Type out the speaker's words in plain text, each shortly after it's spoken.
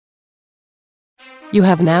You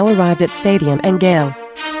have now arrived at Stadium and Gale.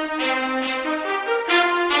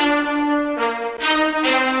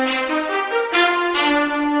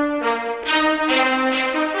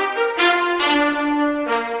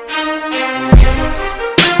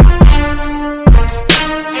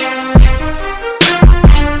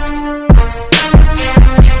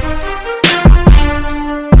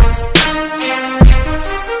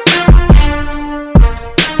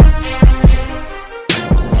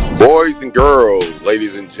 Boys and girls,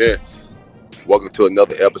 ladies and gents, welcome to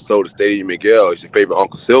another episode of Stadium Miguel. It's your favorite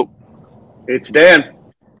Uncle Silk. It's Dan.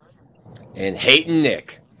 And Hatin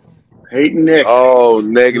Nick. Oh,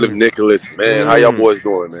 negative Nicholas. Man, how y'all boys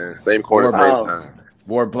doing, man? Same corner, same time.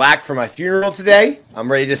 Wore black for my funeral today.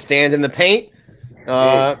 I'm ready to stand in the paint.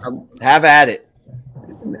 Have at it.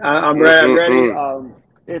 I'm ready.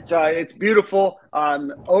 It's beautiful.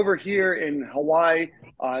 Over here in Hawaii,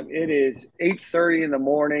 it is 8:30 in the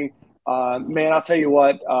morning. Man, I'll tell you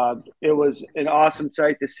what, it was an awesome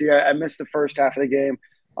sight to see. I missed the first half of the game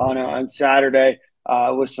on Saturday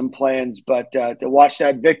with some plans, but to watch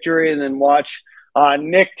that victory and then watch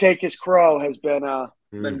Nick take his crow has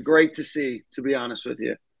been great to see, to be honest with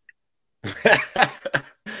you.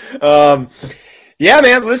 Yeah,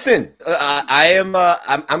 man. Listen, I'm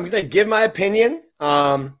going to give my opinion,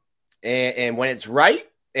 and when it's right.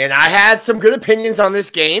 And I had some good opinions on this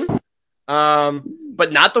game,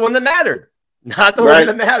 but not the one that mattered. One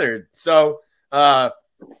that mattered. So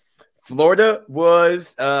Florida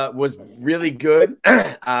was really good.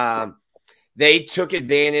 They took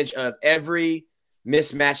advantage of every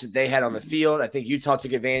mismatch that they had on the field. I think Utah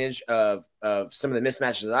took advantage of some of the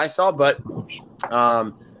mismatches that I saw, but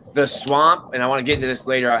the Swamp, and I want to get into this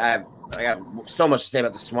later. I got so much to say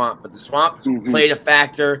about the Swamp, but the Swamp played a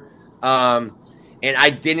factor. And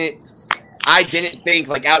I didn't think,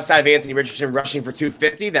 like, outside of Anthony Richardson rushing for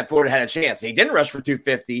 250 that Florida had a chance. He didn't rush for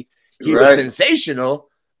 250. He was sensational.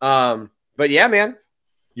 But yeah, man,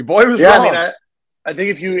 your boy was wrong. I mean, I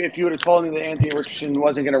think if you would have told me that Anthony Richardson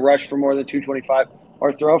wasn't going to rush for more than 225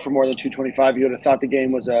 or throw for more than 225, you would have thought the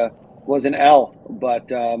game was an L. But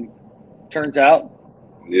turns out,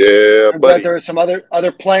 but there were some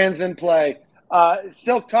other plans in play.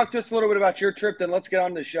 Silk, talk to us a little bit about your trip, then let's get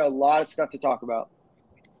on to the show. A lot of stuff to talk about.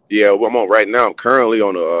 Yeah, well, I'm on right now. I'm currently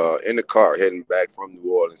in the car heading back from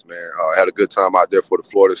New Orleans, man. I had a good time out there for the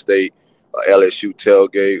Florida State LSU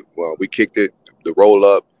tailgate. Well, we kicked it, the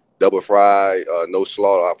roll-up, double fry, no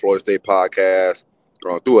slaughter, our Florida State podcast.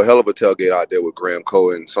 Threw a hell of a tailgate out there with Graham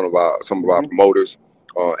Coe and some of our promoters.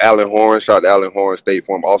 Alan Horn, shout out to Alan Horn, State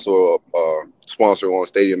Farm, also a sponsor on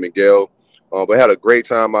Stadium Miguel. But had a great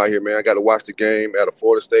time out here, man. I got to watch the game at a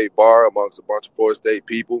Florida State bar amongst a bunch of Florida State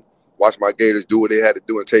people. Watch my Gators do what they had to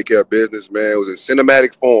do and take care of business, man. It was in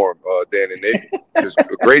cinematic form, Dan and Nick. It was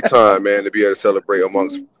a great time, man, to be able to celebrate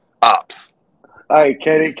amongst ops. I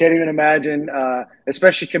can't even imagine,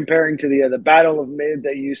 especially comparing to the Battle of Mid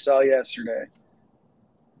that you saw yesterday.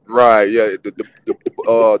 Right, yeah.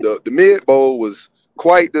 The Mid Bowl was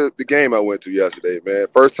quite the game I went to yesterday, man.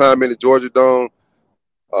 First time in the Georgia Dome.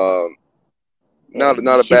 Not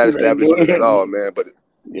a bad establishment at all, man. But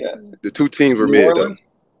the two teams were mid, though.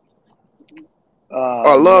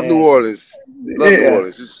 I love New Orleans. New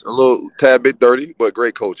Orleans. Just a little tad bit dirty, but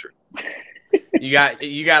great culture. You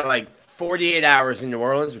got like 48 hours in New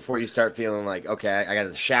Orleans before you start feeling like, okay, I got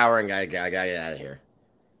to shower and I got to get out of here.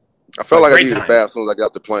 I felt like I needed a bath as soon as I got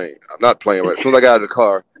off the plane. I'm not playing right. As soon as I got out of the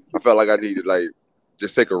car, I felt like I needed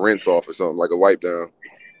just take a rinse off or something, like a wipe down.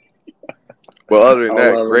 But other than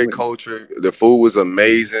that, great culture. The food was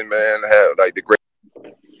amazing, man. Had the great.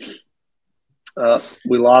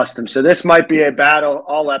 We lost him, so this might be a battle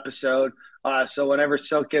all episode. So whenever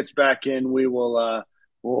Silk gets back in, we will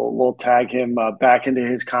we'll tag him back into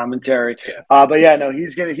his commentary. But yeah, no,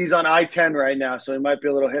 he's on I-10 right now, so he might be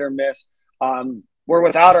a little hit or miss. We're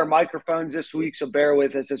without our microphones this week, so bear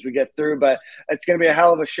with us as we get through. But it's going to be a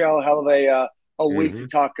hell of a show, hell of a week to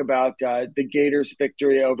talk about the Gators'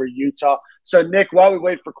 victory over Utah. So, Nick, while we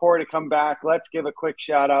wait for Corey to come back, let's give a quick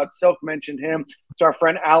shout-out. Silk mentioned him. It's our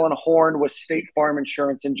friend Alan Horn with State Farm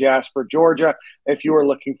Insurance in Jasper, Georgia. If you are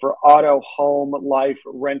looking for auto, home, life,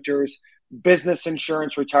 renters, business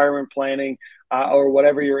insurance, retirement planning, or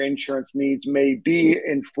whatever your insurance needs may be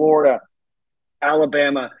in Florida,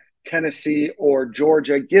 Alabama, Tennessee, or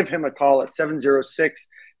Georgia, give him a call at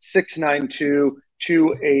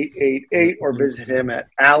 706-692-2888 or visit him at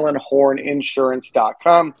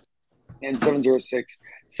alanhorninsurance.com and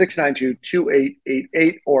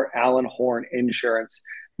 706-692-2888 or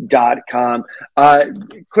alanhorninsurance.com.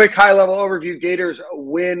 Quick high-level overview. Gators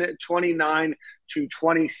win to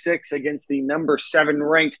 26 against the number 7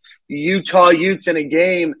 ranked Utah Utes in a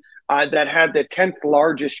game that had the 10th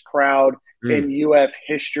largest crowd in UF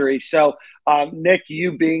history. So, Nick,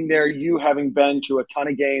 you being there, you having been to a ton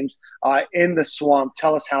of games in the Swamp,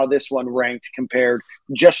 tell us how this one ranked compared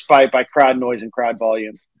just by crowd noise and crowd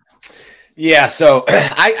volume. Yeah, so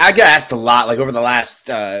I got asked a lot, like over the last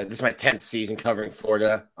this is my 10th season covering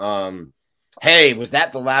Florida. Hey, was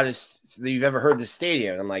that the loudest that you've ever heard the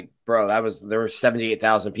stadium? And I'm like, bro, there were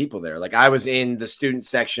 78,000 people there. Like, I was in the student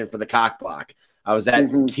section for the cock block. I was at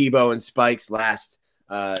Tebow and Spike's last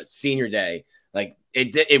senior day. Like,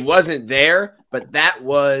 it wasn't there, but that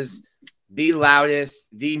was the loudest,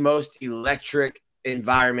 the most electric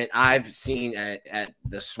environment I've seen at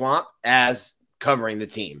the Swamp as covering the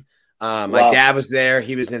team. My dad was there.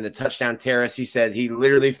 He was in the touchdown terrace. He said he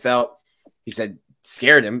literally felt,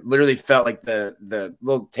 scared him, literally felt like the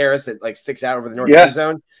little terrace that like sticks out over the north end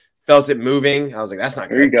zone, felt it moving. I was like, that's not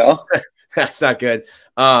good. There you go. That's not good.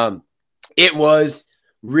 It was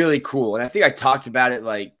really cool. And I think I talked about it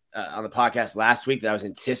like on the podcast last week that I was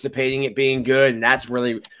anticipating it being good. And that's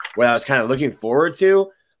really what I was kind of looking forward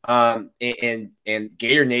to. And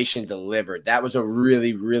Gator Nation delivered. That was a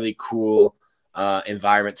really, really cool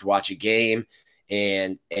environment to watch a game.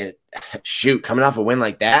 And shoot, coming off a win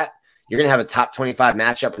like that, you're going to have a top 25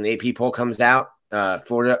 matchup when the AP poll comes out.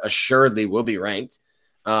 Florida assuredly will be ranked.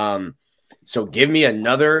 So give me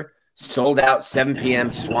another sold-out 7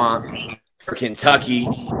 p.m. Swamp for Kentucky.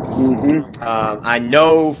 I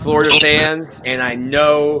know Florida fans, and I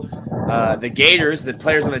know the Gators, the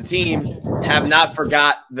players on the team, have not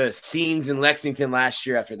forgot the scenes in Lexington last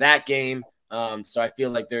year after that game. So I feel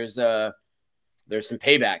like there's some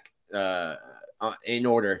payback in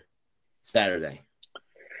order Saturday.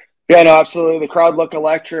 Yeah, no, absolutely. The crowd looked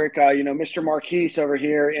electric. Mr. Marquise over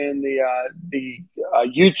here in the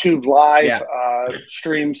YouTube live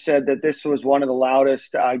stream said that this was one of the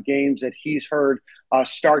loudest games that he's heard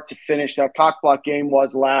start to finish. That cockblock game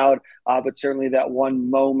was loud, but certainly that one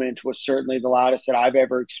moment was certainly the loudest that I've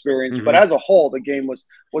ever experienced. But as a whole, the game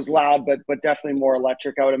was loud, but definitely more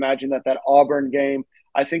electric. I would imagine that Auburn game,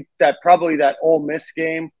 I think that probably that Ole Miss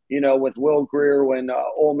game, with Will Greer when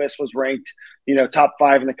Ole Miss was ranked, top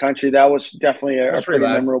 5 in the country, that was definitely a pretty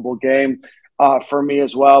memorable game for me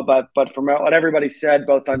as well. But from what everybody said,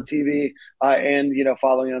 both on TV and,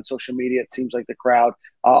 following on social media, it seems like the crowd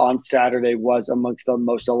on Saturday was amongst the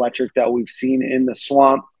most electric that we've seen in the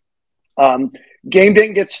Swamp. Game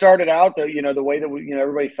didn't get started out the way that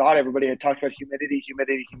everybody thought. Everybody had talked about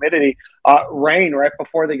humidity, rain right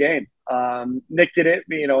before the game. Nick, did it,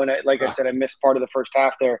 and like I said, I missed part of the first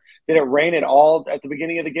half there. Did it rain at all at the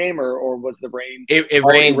beginning of the game, or was the rain? It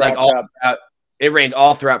rained like all throughout. It rained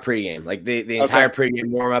all throughout pregame, like the entire pregame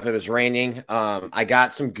warm up. It was raining. I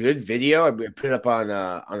got some good video. I put it up on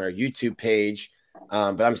our YouTube page,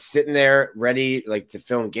 but I'm sitting there ready like to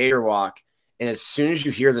film Gator Walk. And as soon as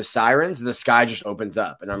you hear the sirens, the sky just opens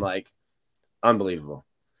up. And I'm like, unbelievable.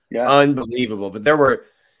 Yeah. Unbelievable. But there were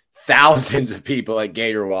thousands of people at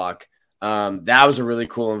Gator Walk. That was a really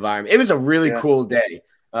cool environment. It was a really cool day.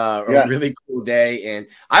 A really cool day. And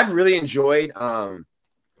I've really enjoyed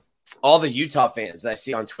all the Utah fans that I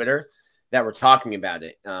see on Twitter that were talking about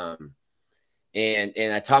it.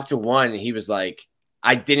 And I talked to one, and he was like,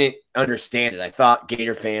 I didn't understand it. I thought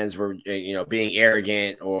Gator fans were, being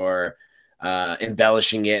arrogant or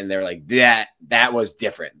embellishing it, and they're like, that was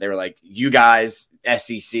different. They were like, you guys,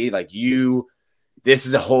 SEC, like this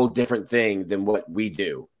is a whole different thing than what we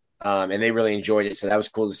do, and they really enjoyed it. So that was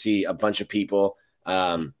cool to see a bunch of people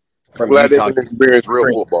from glad Utah they can experience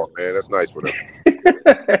real football, man. That's nice for them.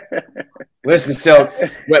 Listen, so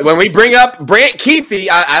when we bring up Brant Keithy,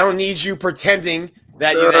 I don't need you pretending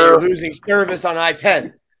that you're losing service on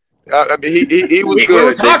I-10. I mean, he was good.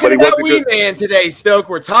 We're talking about Wee Man today, Stoke.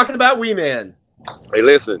 We're talking about Wee Man. Hey,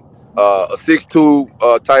 listen, a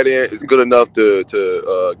 6'2" tight end is good enough to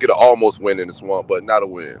get an almost win in the Swamp, but not a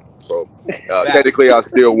win. So technically, I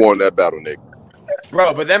still won that battle, Nick.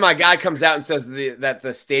 Bro, but then my guy comes out and says that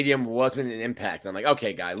the stadium wasn't an impact. I'm like,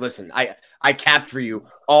 okay, guy, listen, I capped for you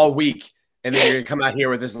all week, and then you're going to come out here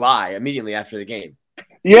with this lie immediately after the game.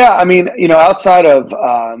 Yeah, I mean, outside of,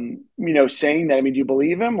 saying that, I mean, do you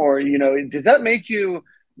believe him, or, does that make you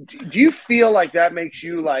 – do you feel like that makes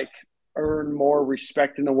you, like, earn more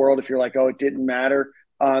respect in the world if you're like, oh, it didn't matter?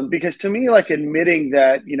 Because to me, like, admitting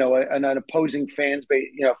that, an opposing fan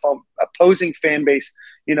base,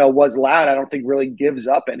 was loud, I don't think really gives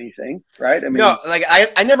up anything, right? I mean, no, like,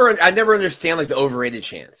 I never understand, like, the overrated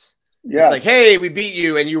chance. Yeah. It's like, hey, we beat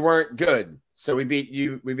you and you weren't good. So we beat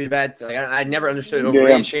you. We beat bad. Like, I never understood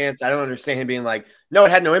overrated chance. I don't understand him being like, no,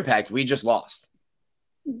 it had no impact. We just lost.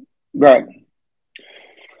 Right.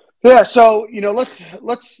 Yeah, so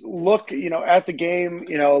let's look at the game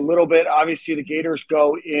a little bit. Obviously, the Gators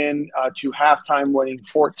go in to halftime, winning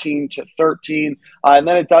 14-13, and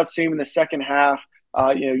then it does seem in the second half,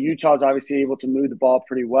 Utah's obviously able to move the ball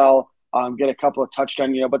pretty well, get a couple of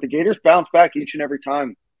touchdowns, but the Gators bounce back each and every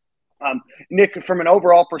time. Nick, from an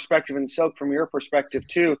overall perspective, and Silk, from your perspective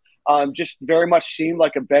too, just very much seemed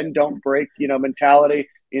like a bend don't break, mentality.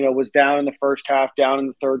 Was down in the first half, down in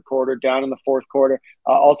the third quarter, down in the fourth quarter.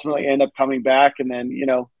 Ultimately, end up coming back, and then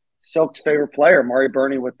Silk's favorite player, Mari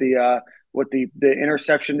Burney, with the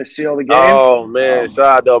interception to seal the game. Oh man,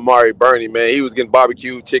 shout out to Amari Burney, man. He was getting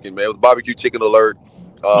barbecue chicken, man. It was barbecue chicken alert.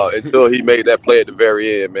 Until he made that play at the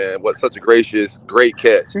very end, man. What such a great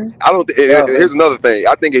catch. I don't. Here's another thing.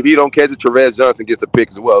 I think if he don't catch it, Trevez Johnson gets a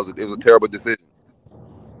pick as well. It was a terrible decision.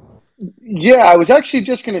 Yeah, I was actually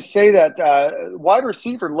just going to say that wide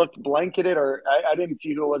receiver looked blanketed, or I didn't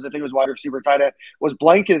see who it was. I think it was wide receiver, tight end, was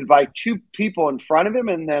blanketed by two people in front of him,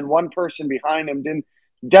 and then one person behind him.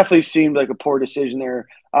 Definitely seemed like a poor decision there.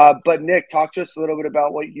 But Nick, talk to us a little bit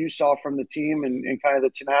about what you saw from the team and kind of the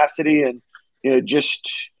tenacity and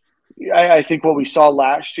I think what we saw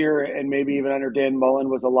last year and maybe even under Dan Mullen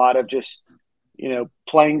was a lot of just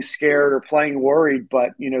playing scared or playing worried,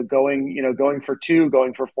 but going for two,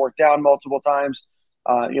 going for fourth down multiple times.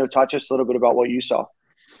 Talk to us a little bit about what you saw.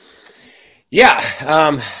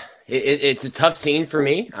 Yeah, it's a tough scene for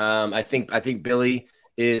me. I think Billy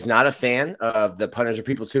is not a fan of the punters or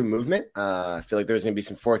people two movement. I feel like there's going to be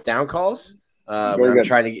some fourth down calls when I'm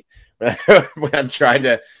trying to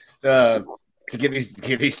get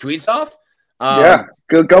these tweets off.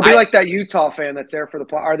 Go be like that Utah fan that's there for the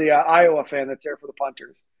or the Iowa fan that's there for the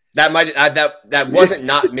punters. That wasn't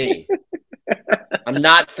not me. I'm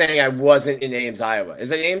not saying I wasn't in Ames, Iowa. Is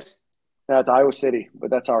that Ames? No, it's Iowa City, but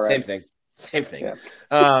that's all right. Same thing.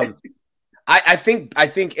 Yeah. I think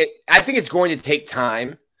it's going to take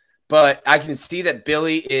time, but I can see that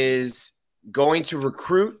Billy is going to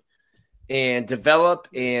recruit and develop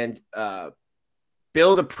and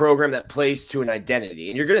build a program that plays to an identity.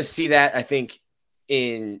 And you're going to see that, I think,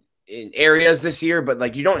 in areas this year, but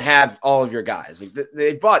like you don't have all of your guys. Like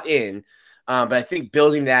they bought in, but I think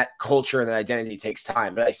building that culture and that identity takes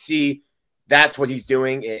time. But I see that's what he's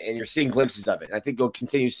doing, and you're seeing glimpses of it. I think you'll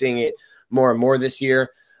continue seeing it more and more this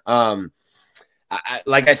year.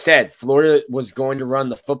 Like I said, Florida was going to run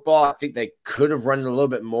the football. I think they could have run it a little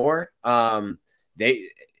bit more.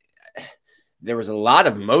 There was a lot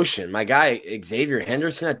of motion. My guy, Xavier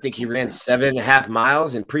Henderson, I think he ran 7.5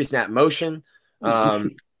 miles in pre-snap motion.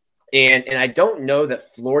 And I don't know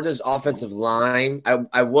that Florida's offensive line, I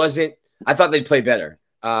thought they'd play better.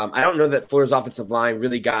 I don't know that Florida's offensive line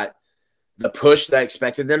really got the push that I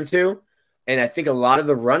expected them to. And I think a lot of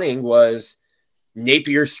the running was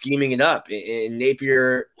Napier scheming it up, and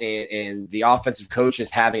Napier and the offensive coaches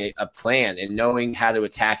having a plan and knowing how to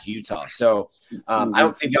attack Utah. So I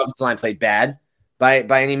don't think the offensive line played bad by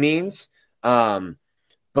any means, but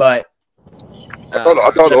I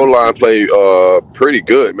thought the O-line played pretty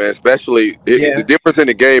good, man. Especially the difference in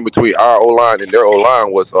the game between our O-line and their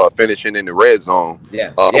O-line was finishing in the red zone.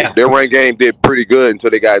 Their run game did pretty good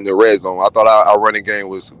until they got in the red zone. I thought our running game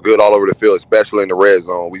was good all over the field, especially in the red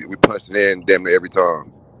zone. We punched it in damn near every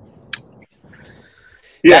time.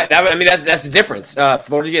 Yeah, that's the difference.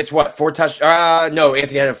 Florida gets what, 4 touchdowns? No,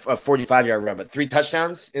 Anthony had a 45-yard run, but 3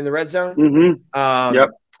 touchdowns in the red zone. Mm-hmm.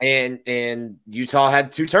 And Utah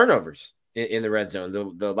had 2 turnovers in the red zone.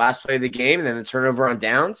 The last play of the game, and then the turnover on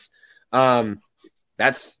downs.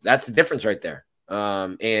 That's the difference right there.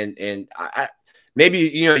 And I maybe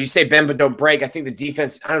you say bend but don't break. I think the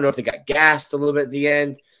defense, I don't know if they got gassed a little bit at the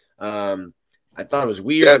end. I thought it was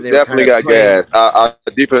weird. Yeah, they definitely got gassed. Our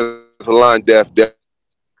defensive line definitely.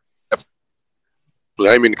 I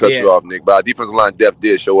didn't mean to cut you off, Nick, but our defensive line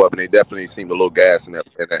did show up, and they definitely seemed a little gassed in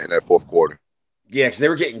that fourth quarter. Yeah, because they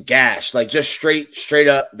were getting gashed, like just straight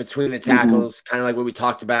up between the tackles, kind of like what we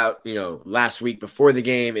talked about, last week before the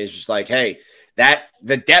game. Is just like, hey,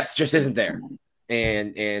 the depth just isn't there,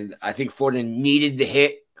 and I think Florida needed to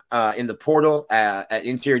hit in the portal at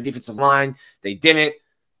interior defensive line. They didn't.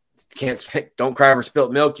 Don't cry over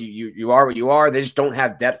spilt milk. You are what you are. They just don't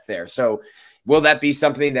have depth there. So, will that be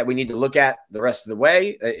something that we need to look at the rest of the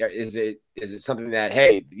way? Is it something that,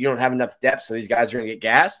 hey, you don't have enough depth, so these guys are going to get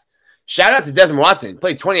gassed? Shout out to Desmond Watson.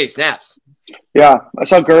 Played 28 snaps. Yeah, I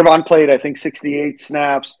saw Gervon played, I think, 68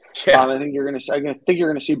 snaps. Yeah. I think you're going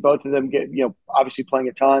to see both of them get, obviously playing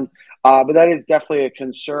a ton. But that is definitely a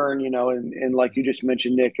concern, and like you just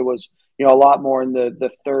mentioned, Nick, it was, a lot more in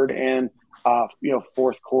the third and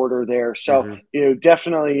fourth quarter there. So,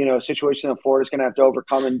 definitely, a situation that Florida's going to have to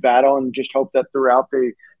overcome and battle, and just hope that throughout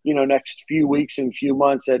the, next few weeks and few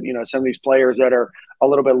months that, some of these players that are a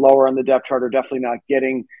little bit lower on the depth chart are definitely not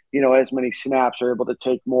getting, as many snaps, are able to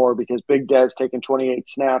take more, because Big Dez taking 28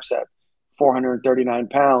 snaps at 439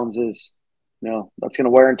 pounds is, that's going to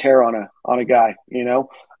wear and tear on a guy,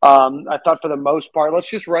 I thought for the most part, let's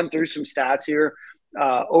just run through some stats here.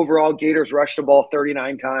 Overall, Gators rushed the ball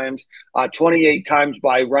 39 times, 28 times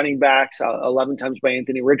by running backs, 11 times by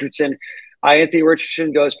Anthony Richardson. Anthony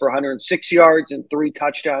Richardson goes for 106 yards and 3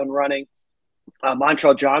 touchdown running.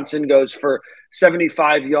 Montrell Johnson goes for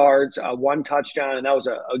 75 yards, 1 touchdown, and that was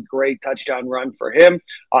a great touchdown run for him.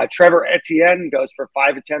 Trevor Etienne goes for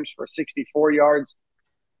 5 attempts for 64 yards.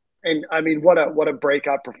 And I mean, what a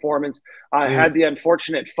breakout performance. Had the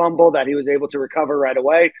unfortunate fumble that he was able to recover right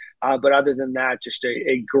away. But other than that, just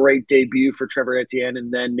a great debut for Trevor Etienne.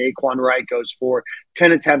 And then Naquan Wright goes for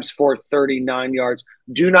 10 attempts for 39 yards.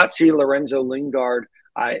 Do not see Lorenzo Lingard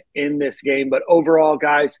in this game. But overall,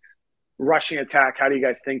 guys, rushing attack, how do you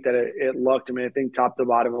guys think that it looked? I mean, I think top to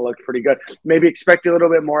bottom, it looked pretty good. Maybe expect a little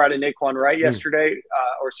bit more out of Naquan Wright yesterday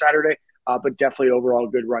or Saturday, but definitely overall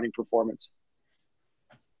good running performance.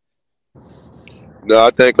 No,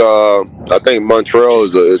 I think Montreal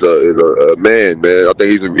is a man. I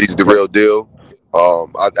think he's the real deal.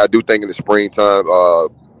 I do think in the springtime,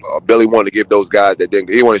 Billy wanted to give those guys that didn't.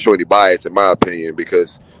 He didn't want to show any bias, in my opinion,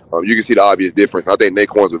 because you can see the obvious difference. I think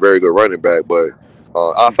Naquan's a very good running back, but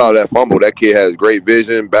outside of that fumble, that kid has great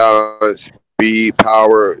vision, balance, speed,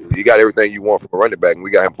 power. He got everything you want from a running back, and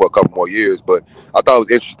we got him for a couple more years. But I thought it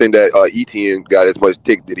was interesting that Etienne got as much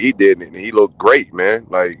tick that he did, and he looked great, man.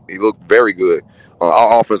 Like, he looked very good.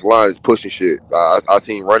 Our offensive line is pushing shit. I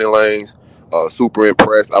seen running lanes. Super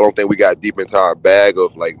impressed. I don't think we got deep into our bag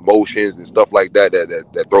of like motions and stuff like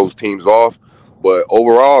that throws teams off. But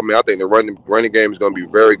overall, man, I think the running game is going to be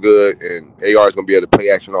very good, and AR is going to be able to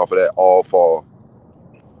play action off of that all fall.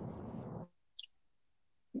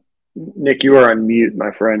 Nick, you are on mute,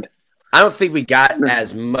 my friend. I don't think we got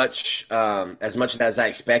as much as I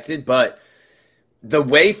expected, but the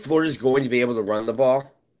way Florida's going to be able to run the ball,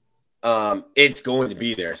 it's going to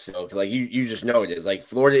be there. So, like, you just know it is. Like,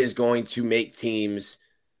 Florida is going to make teams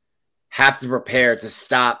have to prepare to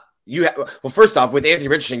stop. Well, first off, with Anthony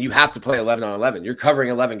Richardson, you have to play 11 on 11. You're covering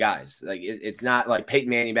 11 guys. Like, it's not like Peyton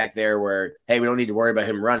Manning back there where, hey, we don't need to worry about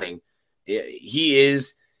him running. He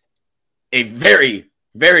is a very,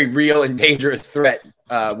 very real and dangerous threat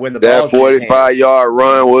when the ball. That 45-yard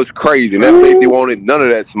run was crazy. That safety wanted none of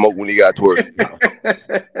that smoke when he got towards it.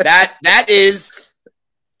 That is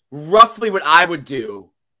roughly what I would do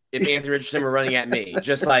if Anthony Richardson were running at me.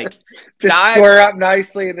 Just like square up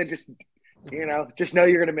nicely and then just know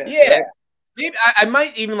you're gonna miss. Yeah. Right? Maybe I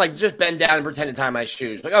might even like just bend down and pretend to tie my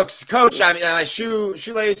shoes. Like, oh, coach, my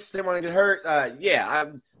shoelace didn't want to get hurt.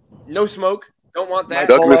 I'm no smoke. Don't want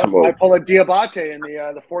that. I pull a Diabate in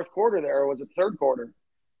the fourth quarter there, or was it third quarter?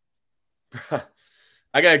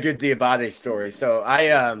 I got a good Diabate story. So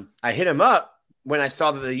I hit him up when I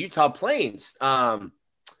saw that the Utah Plains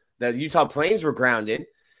were grounded,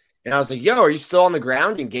 and I was like, "Yo, are you still on the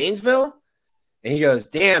ground in Gainesville?" And he goes,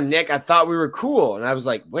 "Damn, Nick, I thought we were cool." And I was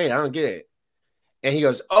like, "Wait, I don't get it." And he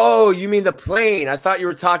goes, "Oh, you mean the plane? I thought you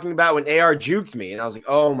were talking about when AR juked me." And I was like,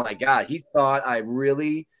 "Oh my God." He thought I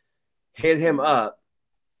really hit him up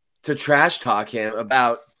to trash talk him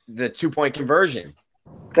about the 2-point conversion.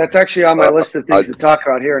 That's actually on my list of things to talk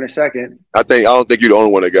about here in a second. I don't think you're the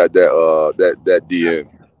only one that got that DM,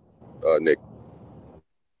 Nick.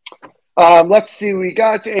 Let's see. We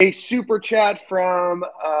got a super chat from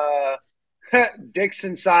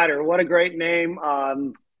Dixon Sider. What a great name.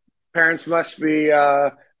 Parents must be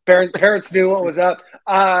parents knew what was up.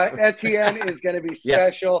 Etienne is going to be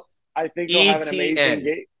special. Yes. I think he'll have an amazing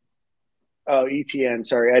game. Oh, Etienne.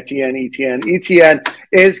 Sorry, Etienne. Etienne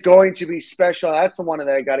is going to be special. That's the one that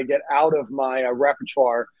I got to get out of my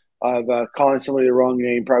repertoire of calling somebody the wrong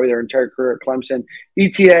name, probably their entire career at Clemson.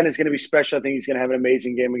 Etienne is going to be special. I think he's going to have an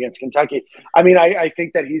amazing game against Kentucky. I mean, I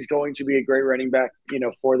think that he's going to be a great running back,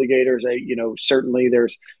 for the Gators. Certainly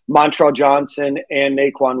there's Montrell Johnson and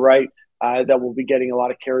Naquan Wright that will be getting a lot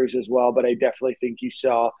of carries as well. But I definitely think you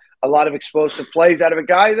saw a lot of explosive plays out of a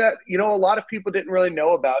guy that, a lot of people didn't really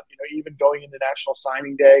know about, even going into National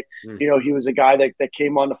Signing Day. He was a guy that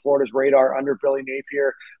came onto Florida's radar under Billy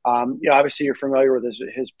Napier. Obviously you're familiar with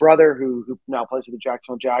his brother who now plays with the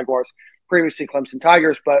Jacksonville Jaguars, previously Clemson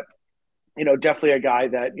Tigers, but, definitely a guy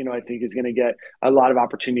that, I think is going to get a lot of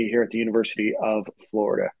opportunity here at the University of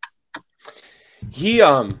Florida. He,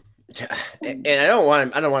 and I don't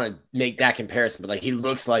want to make that comparison, but like he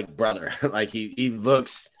looks like brother. Like he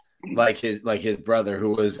looks like his brother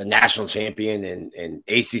who was a national champion and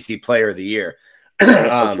ACC player of the year.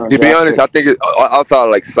 To be honest, I think outside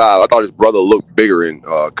of like size, I thought his brother looked bigger in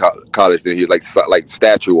college than he like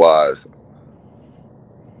stature wise.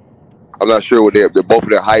 I'm not sure what both of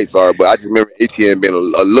their heights are, but I just remember Etienne being a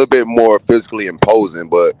little bit more physically imposing.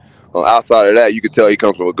 But outside of that, you could tell he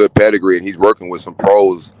comes from a good pedigree and he's working with some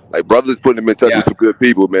pros. Like brothers putting him in touch with some good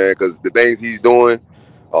people, man. Because the things he's doing,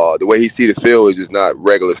 the way he see the field is just not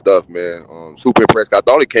regular stuff, man. Super impressed. I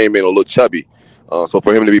thought he came in a little chubby. So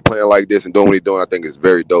for him to be playing like this and doing what he's doing, I think is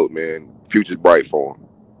very dope, man. Future's bright for him.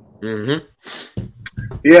 Mm-hmm.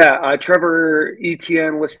 Yeah, Trevor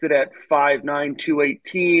Etienne listed at 5'9",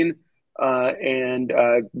 218, and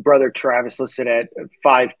brother Travis listed at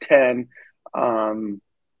 5'10",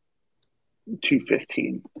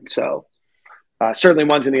 215. So certainly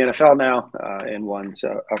one's in the NFL now, and one's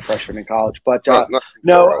a freshman in college. But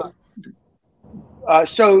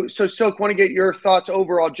So Silk, want to get your thoughts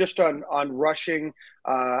overall just on rushing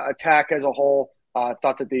attack as a whole.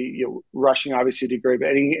 Thought that the rushing obviously did great, but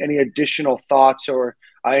any additional thoughts or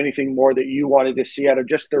anything more that you wanted to see out of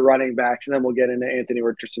just the running backs, and then we'll get into Anthony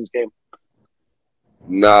Richardson's game.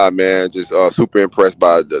 Nah, man, just super impressed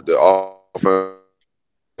by the offense.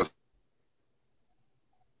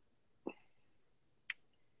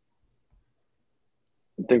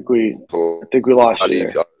 I think we lost you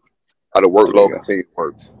there. How the workload continues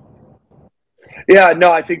works. Yeah,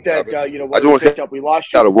 no, I think that what we picked up, we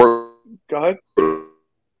lost you. How the work. Go ahead.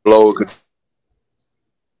 Load.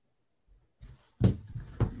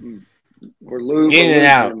 We're losing in and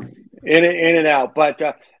out, in and out. But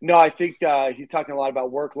no, I think he's talking a lot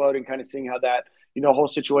about workload and kind of seeing how that whole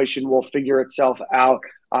situation will figure itself out.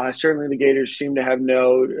 Certainly, the Gators seem to have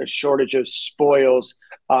no shortage of spoils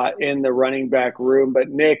in the running back room. But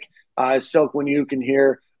Nick, Silk, when you can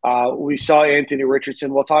hear. We saw Anthony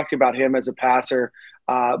Richardson. We'll talk about him as a passer,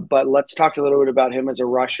 but let's talk a little bit about him as a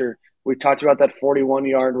rusher. We talked about that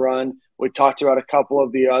 41-yard run. We talked about a couple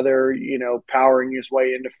of the other, powering his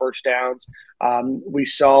way into first downs. We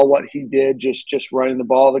saw what he did just running the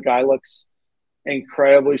ball. The guy looks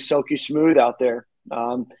incredibly silky smooth out there.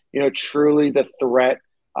 Truly the threat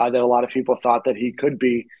that a lot of people thought that he could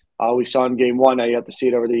be. We saw in game one. Now you have to see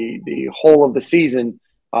it over the whole of the season,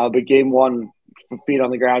 but game one, feet on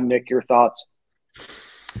the ground. Nick, your thoughts?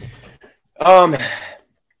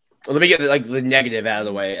 Let me get the negative out of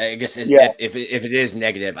the way. I guess if it is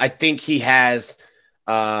negative, I think he has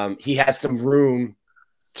some room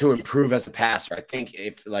to improve as a passer. I think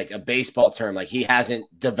if like a baseball term, like he hasn't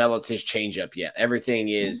developed his changeup yet. Everything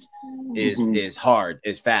is hard,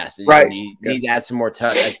 is fast, and right. You need to add some more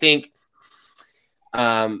touch. I think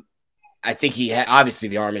he obviously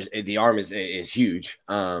the arm is huge.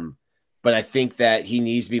 But I think that he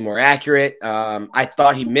needs to be more accurate. I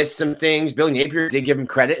thought he missed some things. Billy Napier did give him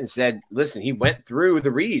credit and said, listen, he went through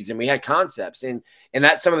the reads and we had concepts. And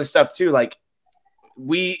that's some of the stuff too. Like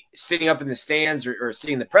we sitting up in the stands or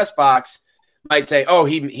sitting in the press box might say, oh,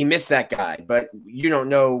 he missed that guy. But you don't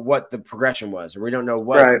know what the progression was, or we don't know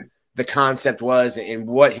what the concept was and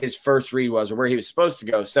what his first read was or where he was supposed to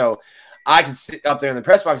go. So I could sit up there in the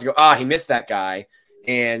press box and go, he missed that guy.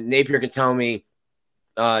 And Napier could tell me,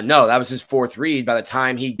 no, that was his fourth read. By the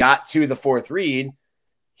time he got to the fourth read,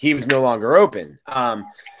 he was no longer open.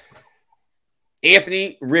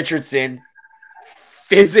 Anthony Richardson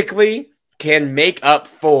physically can make up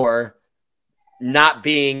for not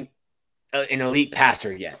being an elite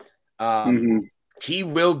passer yet. He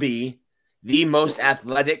will be the most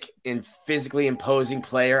athletic and physically imposing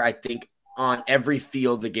player, I think, on every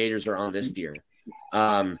field the Gators are on this year.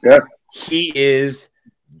 He is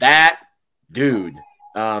that dude.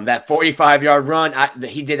 That 45-yard run,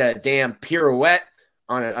 he did a damn pirouette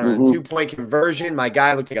on a 2-point conversion. My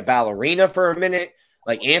guy looked like a ballerina for a minute.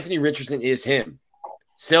 Like Anthony Richardson is him.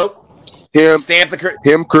 Silk, stamp the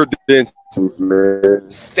credentials, man.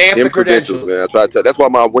 Stamp the credentials, man. That's why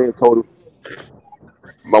my win total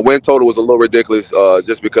was a little ridiculous.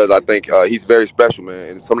 Just because I think he's very special, man.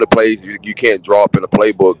 And some of the plays you can't draw up in a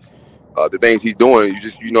playbook. The things he's doing,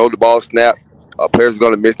 the ball snap. Players are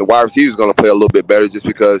going to miss. The wide receiver is going to play a little bit better just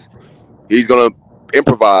because he's going to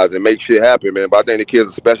improvise and make shit happen, man. But I think the kid's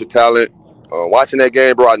a special talent. Watching that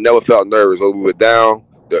game, bro, I never felt nervous. We were down,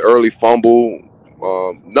 the early fumble,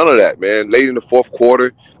 none of that, man. Late in the fourth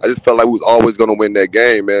quarter, I just felt like we was always going to win that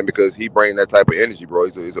game, man, because he brings that type of energy, bro.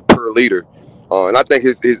 He's a pure leader. And I think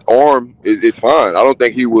his arm is fine. I don't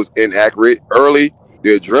think he was inaccurate early.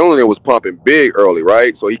 The adrenaline was pumping big early,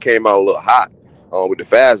 right? So he came out a little hot. with the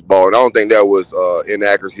fastball, and I don't think that was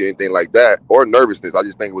inaccuracy or anything like that, or nervousness. I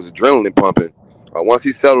just think it was adrenaline pumping. Once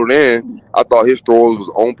he settled in, I thought his throws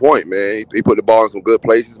was on point, man. He put the ball in some good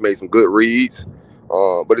places, made some good reads.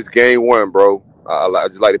 But it's game one, bro. I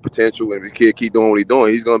just like the potential, and if the kid keep doing what he's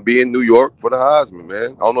doing, he's gonna be in New York for the Heisman,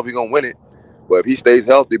 man. I don't know if he's gonna win it, but if he stays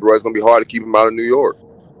healthy, bro, it's gonna be hard to keep him out of New York.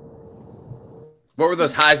 What were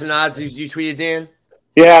those Heisman odds you tweeted, Dan?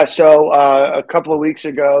 Yeah, so a couple of weeks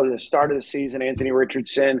ago, the start of the season, Anthony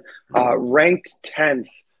Richardson ranked 10th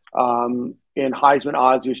in Heisman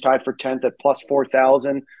odds. He was tied for 10th at plus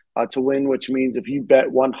 4,000 to win, which means if you bet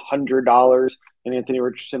 $100 and Anthony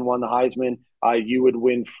Richardson won the Heisman, you would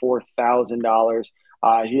win $4,000.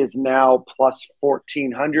 He is now plus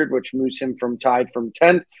 1,400, which moves him from tied from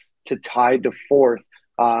 10th to tied to 4th.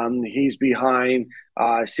 He's behind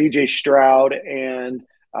C.J. Stroud and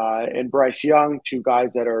Bryce Young, two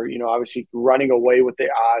guys that are, obviously running away with the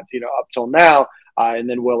odds, up till now. And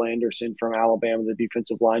then Will Anderson from Alabama, the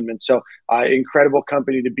defensive lineman. So incredible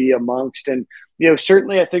company to be amongst. And,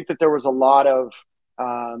 certainly I think that there was a lot of,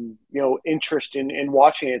 interest in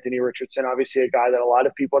watching Anthony Richardson, obviously a guy that a lot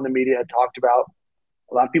of people in the media had talked about.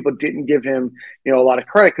 A lot of people didn't give him, a lot of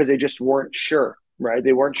credit because they just weren't sure. Right.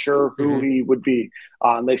 They weren't sure who he would be.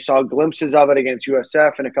 They saw glimpses of it against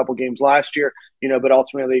USF in a couple games last year, but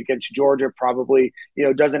ultimately against Georgia, probably,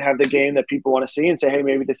 doesn't have the game that people want to see and say, hey,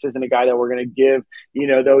 maybe this isn't a guy that we're going to give,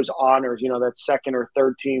 those honors, that second or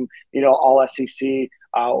third team, all SEC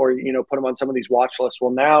or, put him on some of these watch lists.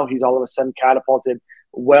 Well, now he's all of a sudden catapulted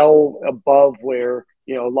well above where,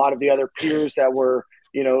 a lot of the other peers that were,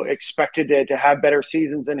 expected to have better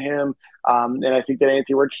seasons than him. And I think that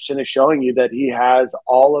Anthony Richardson is showing you that he has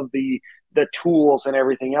all of the tools and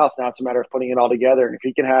everything else. Now it's a matter of putting it all together. And if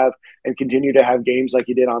he can have and continue to have games like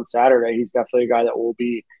he did on Saturday, he's definitely a guy that will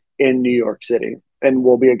be in New York City and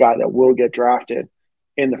will be a guy that will get drafted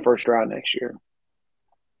in the first round next year.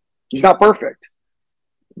 He's not perfect,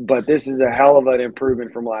 but this is a hell of an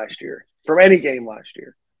improvement from last year, from any game last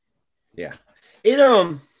year. Yeah.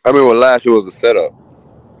 Last year was a setup.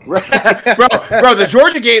 bro, the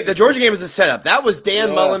Georgia game was a setup. That was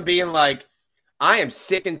Dan Mullen being like, I am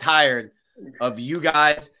sick and tired of you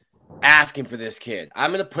guys asking for this kid. I'm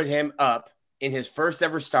going to put him up in his first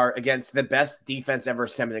ever start against the best defense ever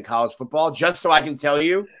assembled in college football, just so I can tell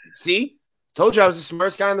you, see, told you I was the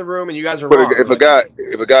smartest guy in the room, and you guys are wrong. If a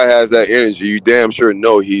guy has that energy, you damn sure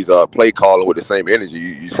know he's play calling with the same energy.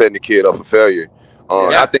 You setting the kid up for failure.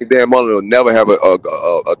 I think Dan Mullen will never have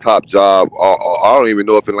a top job. I don't even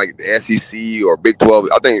know if in like the SEC or Big 12.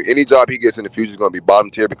 I think any job he gets in the future is going to be bottom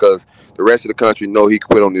tier because the rest of the country know he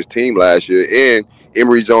quit on this team last year. And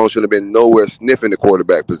Emory Jones should have been nowhere sniffing the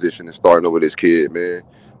quarterback position and starting over this kid, man.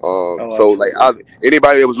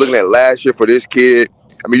 Anybody that was looking at last year for this kid,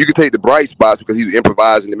 you could take the bright spots because he was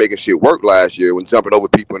improvising and making shit work last year when jumping over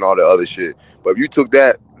people and all the other shit. But if you took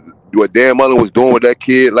that, what Dan Mullen was doing with that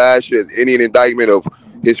kid last year is any indictment of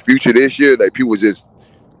his future this year, like people was just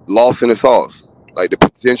lost in the sauce. Like the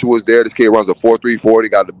potential was there. This kid runs a 4.3 40,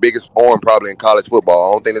 got the biggest arm probably in college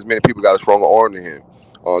football. I don't think there's many people got a stronger arm than him.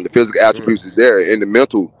 The physical attributes is there, and the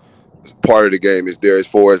mental part of the game is there as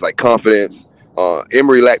far as like confidence.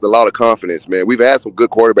 Emory lacked a lot of confidence, man. We've had some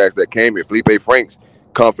good quarterbacks that came here. Felipe Franks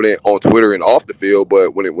confident on Twitter and off the field,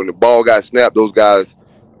 but when the ball got snapped, those guys,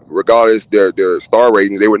 regardless their star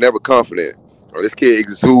ratings, they were never confident. This kid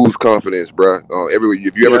exudes confidence, bro. Everywhere,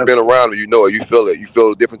 if you ever been around him, you know it. You feel it. You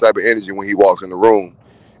feel a different type of energy when he walks in the room.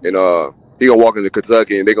 And he gonna walk into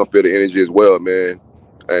Kentucky, and they gonna feel the energy as well, man.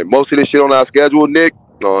 And most of this shit on our schedule, Nick,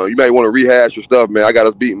 you might want to rehash your stuff, man. I got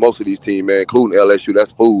us beating most of these teams, man, including LSU.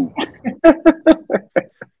 That's food.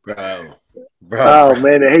 Bro. Oh,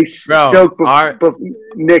 man. Hey, Silk,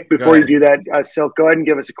 Nick, before you do that, Silk, go ahead and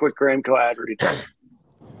give us a quick Gramco ad read.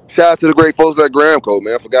 Shout out to the great folks at Gramco,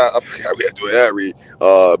 man. I forgot we had to do an ad read.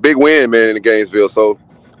 Big win, man, in the Gainesville. So,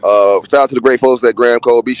 shout out to the great folks at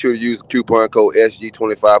Gramco. Be sure to use the coupon code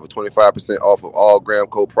SG25 for 25% off of all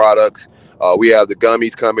Gramco products. We have the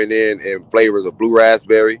gummies coming in flavors of blue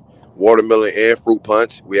raspberry, watermelon, and fruit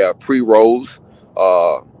punch. We have pre-rolls.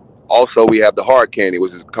 Also, we have the hard candy,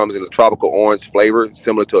 which comes in a tropical orange flavor,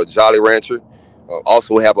 similar to a Jolly Rancher.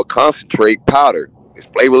 Also, we have a concentrate powder. It's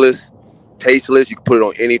flavorless, tasteless. You can put it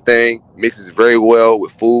on anything. Mixes very well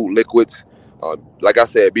with food, liquids. Like I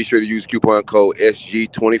said, be sure to use coupon code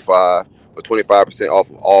SG25 for 25% off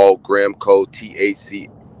of all Gramco THC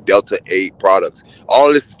Delta 8 products. All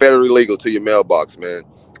of this is federally legal to your mailbox, man,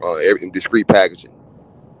 in discreet packaging.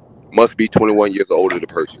 Must be 21 years or older to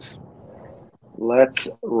purchase. Let's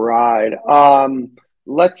ride.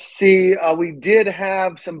 Let's see. We did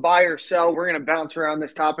have some buy or sell. We're going to bounce around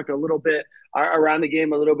this topic a little bit, around the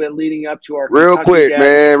game a little bit, leading up to our Real Kentucky quick, game.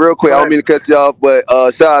 man. Real quick. I don't mean to cut you off, but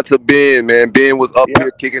shout out to Ben, man. Ben was up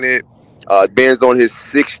here kicking it. Ben's on his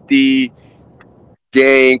 60-game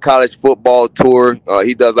college football tour.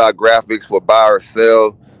 He does our graphics for buy or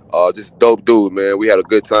sell. Just dope dude, man. We had a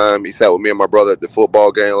good time. He sat with me and my brother at the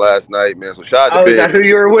football game last night, man. So shout out to Ben. Is that who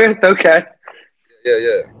you were with? Okay.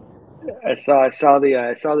 Yeah. I saw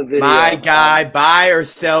the video. My guy, buy or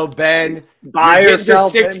sell, Ben. Buy or sell,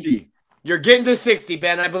 60. Ben. You're getting to 60,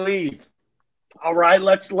 Ben, I believe. All right,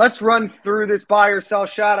 let's run through this buy or sell.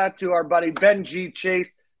 Shout out to our buddy Ben G.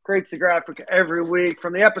 Chase. Creates the graphic every week.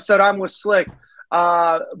 From the episode I'm with Slick,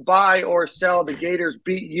 buy or sell. The Gators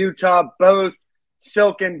beat Utah. Both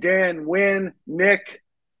Silk and Dan win. Nick,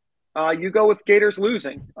 you go with Gators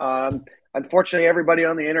losing. Unfortunately, everybody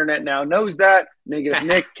on the internet now knows that. Negative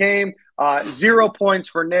Nick came. 0 points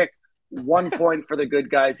for Nick, 1 point for the good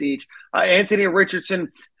guys each. Anthony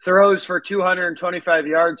Richardson throws for 225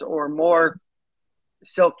 yards or more.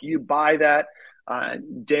 Silk, you buy that.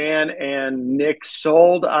 Dan and Nick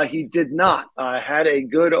sold. He did not. Had a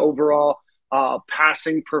good overall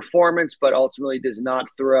passing performance, but ultimately does not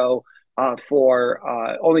throw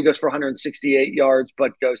only goes for 168 yards,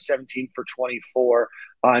 but goes 17 for 24.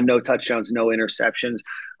 No touchdowns, no interceptions.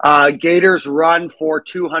 Gators run for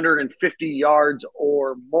 250 yards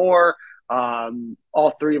or more.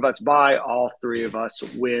 All three of us buy. All three of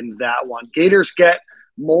us win that one. Gators get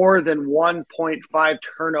more than 1.5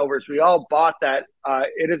 turnovers. We all bought that.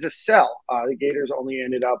 It is a sell. The Gators only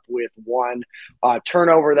ended up with one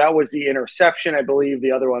turnover. That was the interception. I believe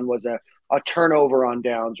the other one was a turnover on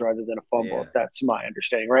downs rather than a fumble. Yeah. If that's my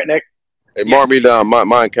understanding. Right, Nick? Hey, mark me down.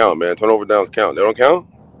 Mine count, man. Turnover downs count. They don't count?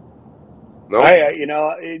 No?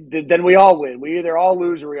 Then we all win. We either all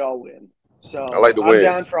lose or we all win. So I like to win. I'm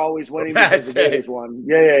down for always winning because the Gators won.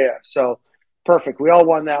 Yeah. So perfect. We all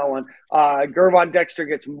won that one. Gervon Dexter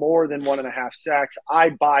gets more than 1.5 sacks.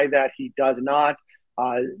 I buy that. He does not.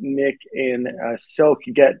 Nick and Silk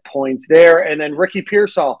get points there. And then Ricky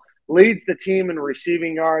Pearsall leads the team in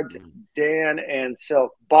receiving yards. Dan and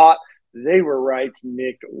Silk bought. They were right.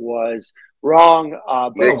 Nick was wrong.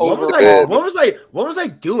 What was I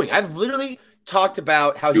doing? I've literally talked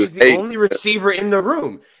about how he's the only receiver in the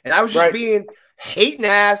room, and I was just being hating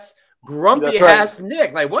ass, grumpy ass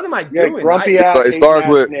Nick. Like, what am I doing? Grumpy ass. Nick.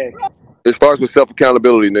 It starts with self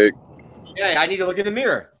accountability, Nick. Yeah, I need to look in the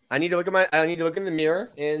mirror. I need to look in the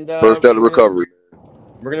mirror and first step of recovery.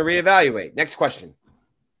 We're gonna reevaluate. Next question.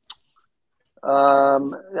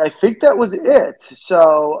 I think that was it.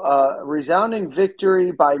 So, resounding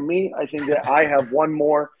victory by me. I think that I have one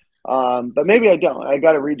more, but maybe I don't. I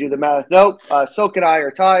got to redo the math. Nope. Silk and I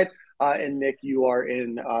are tied, and Nick, you are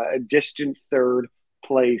in a distant third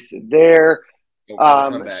place there.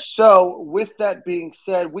 So, with that being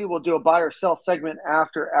said, we will do a buy or sell segment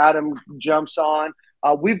after Adam jumps on.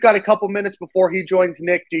 We've got a couple minutes before he joins.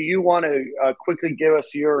 Nick, do you want to quickly give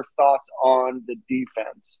us your thoughts on the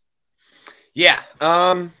defense? Yeah.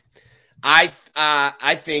 I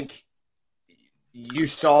think you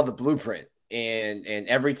saw the blueprint, and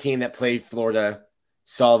every team that played Florida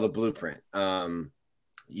saw the blueprint.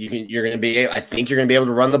 You're going to be able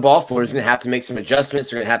to run the ball. Florida's going to have to make some adjustments.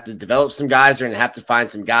 They're going to have to develop some guys. They're going to have to find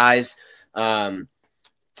some guys to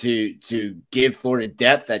give Florida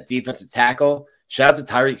depth at defensive tackle. Shout out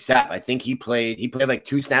to Tyreek Sapp. I think he played like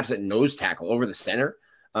 2 snaps at nose tackle over the center.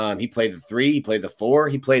 He played the 3, he played the 4,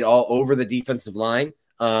 he played all over the defensive line.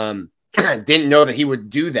 Didn't know that he would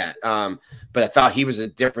do that, but I thought he was a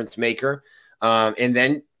difference maker. And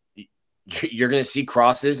then you're going to see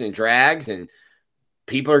crosses and drags, and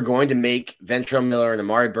people are going to make Ventrell Miller and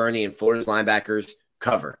Amari Burney and Florida's linebackers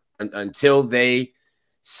cover. Until they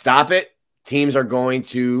stop it, teams are going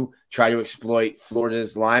to try to exploit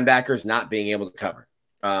Florida's linebackers not being able to cover.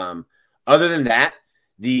 Other than that,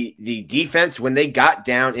 the defense, when they got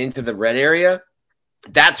down into the red area,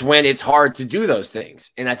 that's when it's hard to do those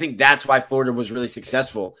things. And I think that's why Florida was really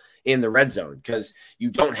successful in the red zone, because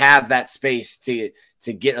you don't have that space to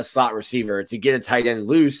get a slot receiver, to get a tight end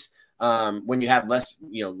loose when you have less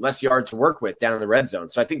yard to work with down in the red zone.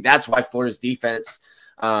 So I think that's why Florida's defense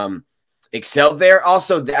excelled there.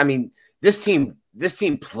 Also, I mean, this team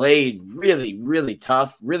played really, really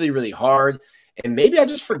tough, really, really hard. And maybe I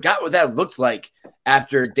just forgot what that looked like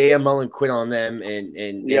after Dan Mullen quit on them and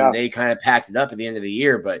they kind of packed it up at the end of the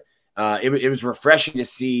year. But it was refreshing to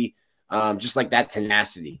see just like that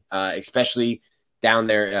tenacity, especially down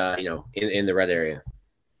there, in the red area.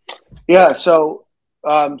 Yeah. So,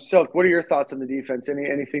 Silk, what are your thoughts on the defense?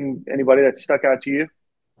 Anybody that stuck out to you?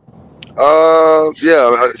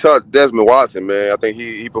 Shout out to Desmond Watson, man. I think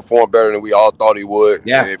he performed better than we all thought he would.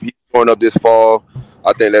 Yeah. And if he's going up this fall,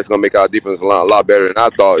 I think that's gonna make our defensive line a lot better than I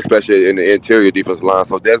thought, especially in the interior defensive line.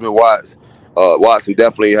 So Desmond Watson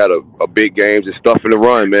definitely had a big game, just stuffing the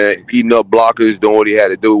run, man, eating up blockers, doing what he had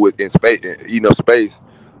to do within space, eating up space.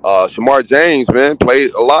 Shamar James, man,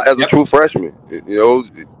 played a lot as a true freshman.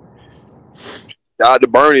 Shout out to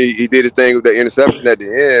Bernie. He did his thing with the interception at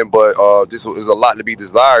the end, but just was a lot to be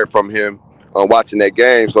desired from him watching that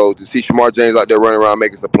game. So to see Shamar James out there running around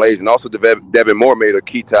making some plays, and also Devin Moore made a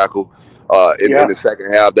key tackle in the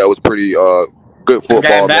second half. That was pretty good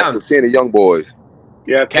football, man. For seeing the young boys.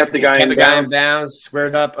 Yeah, kept the guy in bounds,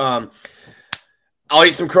 squared up. I'll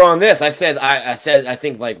eat some crow on this. I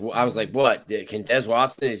was like, what? Can Des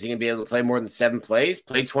Watson, is he gonna be able to play more than 7 plays?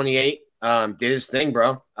 Played 28. Did his thing,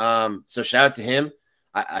 bro. So shout out to him.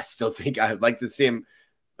 I still think I'd like to see him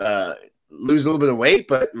lose a little bit of weight,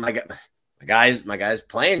 but my guy's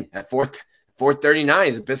playing at 439.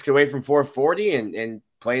 He's a biscuit away from 440 and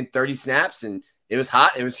playing 30 snaps, and it was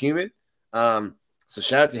hot, it was humid. So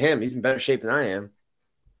shout out to him. He's in better shape than I am.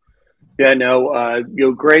 Yeah, no,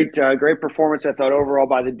 great performance, I thought, overall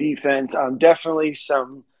by the defense. Definitely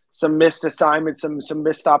some missed assignments, some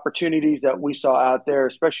missed opportunities that we saw out there,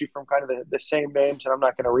 especially from kind of the same names, and I'm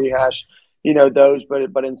not going to rehash, those,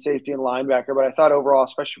 but in safety and linebacker. But I thought overall,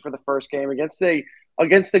 especially for the first game against the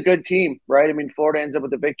good team, right? I mean, Florida ends up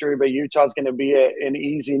with the victory, but Utah's going to be an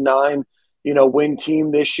easy 9, win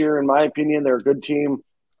team this year, in my opinion. They're a good team,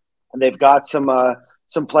 and they've got some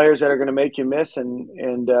players that are going to make you miss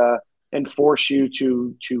and force you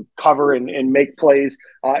to cover and make plays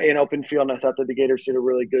in open field. And I thought that the Gators did a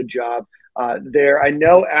really good job there. I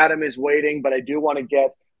know Adam is waiting, but I do want to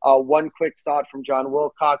get one quick thought from John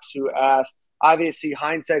Wilcox, who asked, obviously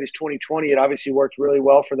hindsight is 2020. It obviously worked really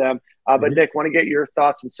well for them. But Nick, want to get your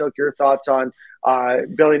thoughts and Silk, your thoughts on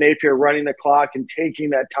Billy Napier running the clock and taking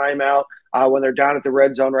that timeout when they're down at the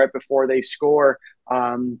red zone right before they score.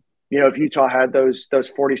 If Utah had those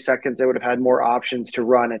 40 seconds, they would have had more options to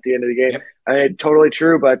run at the end of the game. Yep. Totally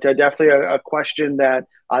true, but definitely a question that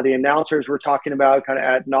the announcers were talking about kind of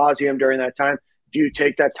ad nauseum during that time. Do you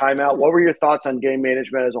take that timeout? What were your thoughts on game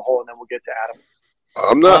management as a whole? And then we'll get to Adam.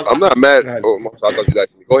 I'm not mad. I thought you got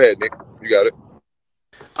me. Go ahead, Nick. You got it.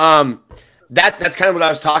 That's kind of what I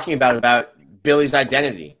was talking about Billy's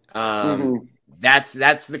identity. That's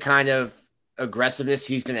the kind of aggressiveness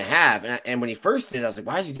he's going to have. And when he first did it, I was like,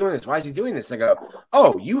 why is he doing this? Why is he doing this? And I go,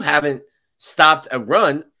 oh, you haven't stopped a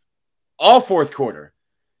run all fourth quarter.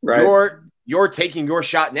 Right. You're taking your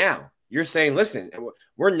shot now. You're saying, listen,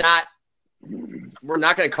 we're not going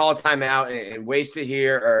to call a timeout and waste it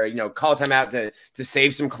here, or, call a timeout to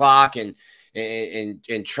save some clock and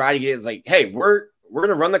try to get it. Like, hey, we're going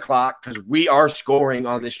to run the clock because we are scoring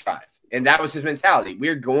on this drive. And that was his mentality.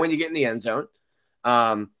 We're going to get in the end zone.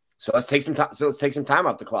 So let's take some time. So let's take some time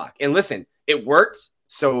off the clock. And listen, it worked.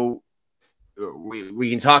 So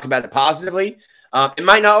we can talk about it positively. It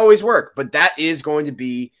might not always work, but that is going to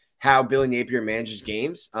be how Billy Napier manages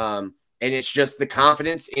games. And it's just the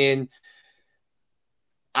confidence in.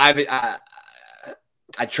 I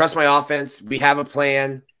trust my offense. We have a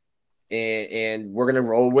plan, and we're going to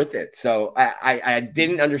roll with it. So I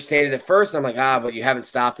didn't understand it at first. I'm like, but you haven't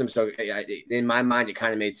stopped him. So in my mind, it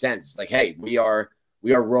kind of made sense. It's like, hey, we are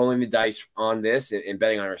rolling the dice on this and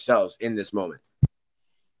betting on ourselves in this moment.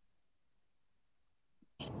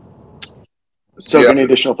 So, any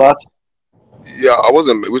additional thoughts? Yeah,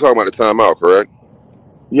 we're talking about the timeout, correct?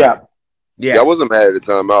 Yeah. I wasn't mad at the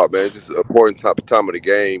timeout, man. Just an important time of the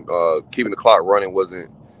game. Keeping the clock running wasn't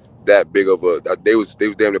that big of a. They was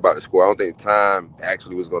damn near about to score. I don't think time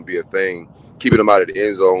actually was going to be a thing. Keeping them out of the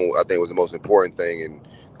end zone, I think, was the most important thing. And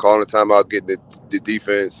calling the timeout, getting the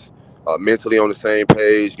defense mentally on the same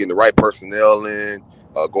page, getting the right personnel in,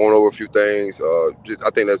 going over a few things. I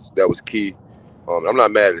think that was key. I'm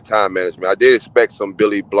not mad at the time management. I did expect some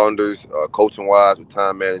Billy blunders, coaching-wise, with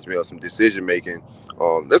time management or some decision-making.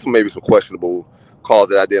 There's maybe some questionable calls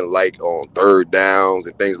that I didn't like on third downs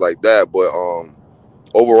and things like that. But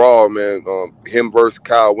overall, man, him versus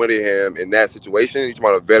Kyle Whittingham in that situation, he's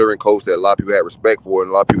about a veteran coach that a lot of people had respect for,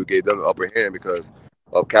 and a lot of people gave them the upper hand because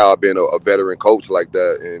of Kyle being a veteran coach like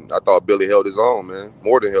that. And I thought Billy held his own, man.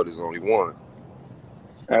 More than held his own. He won.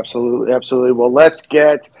 Absolutely. Well, let's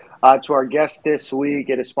get to our guest this week.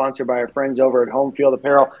 It is sponsored by our friends over at Home Field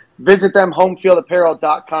Apparel. Visit them,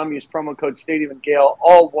 homefieldapparel.com. Use promo code Stadium and Gale,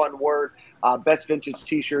 all one word. Best vintage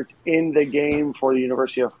T-shirts in the game for the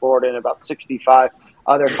University of Florida and about 65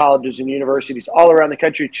 other colleges and universities all around the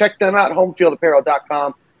country. Check them out,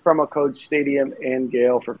 homefieldapparel.com. Promo code Stadium and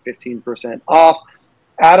Gale for 15% off.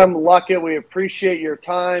 Adam Luckett, we appreciate your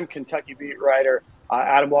time. Kentucky beat writer.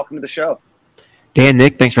 Adam, welcome to the show. Dan,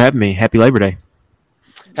 Nick, thanks for having me. Happy Labor Day.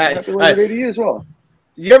 Happy Labor Day to you as well.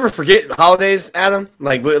 You ever forget holidays, Adam?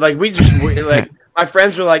 Like my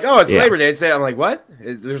friends were like, "Oh, it's Labor Day." I'm like, "What?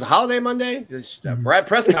 There's a holiday Monday?" We're at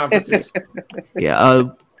press conferences.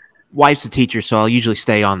 Wife's a teacher, so I'll usually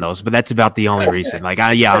stay on those, but that's about the only reason.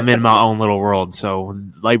 I'm in my own little world. So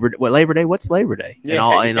Labor Day? What's Labor Day?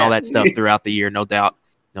 And all that stuff throughout the year, no doubt.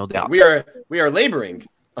 We are laboring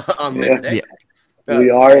on Labor Day. Yeah. We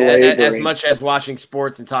are laboring. As much as watching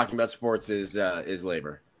sports and talking about sports is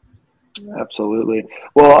labor. Absolutely.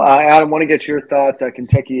 Well, Adam, I want to get your thoughts.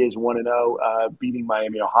 Kentucky is 1-0, beating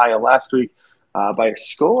Miami, Ohio last week by a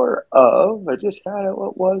score of, I just had it,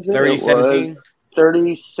 what was it?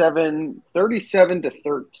 30-17.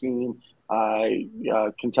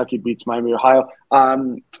 37-13. Kentucky beats Miami, Ohio.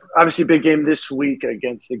 Obviously, big game this week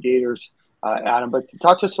against the Gators, Adam. But to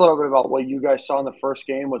talk to us a little bit about what you guys saw in the first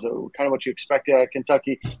game, was it kind of what you expected out of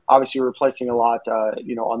Kentucky? Obviously, replacing a lot,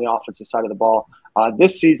 on the offensive side of the ball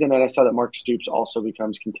this season. And I saw that Mark Stoops also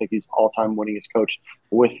becomes Kentucky's all-time winningest coach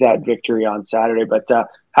with that victory on Saturday. But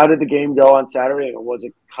how did the game go on Saturday? And was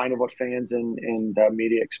it kind of what fans and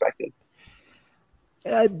media expected?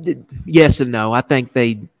 Yes and no. I think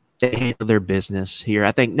they handled their business here.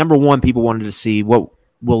 I think, number one, people wanted to see what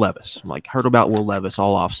Will Levis, heard about Will Levis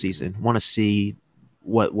all offseason, want to see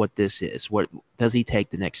what this is. What does he take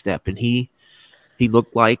the next step? And he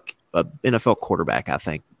looked like an NFL quarterback, I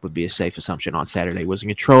think, would be a safe assumption on Saturday. Was in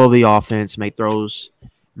control of the offense, made throws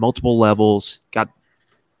multiple levels, got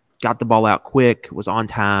the ball out quick, was on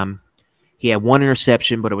time. He had one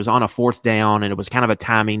interception, but it was on a fourth down, and it was kind of a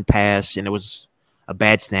timing pass, and it was a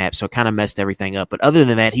bad snap, so it kind of messed everything up. But other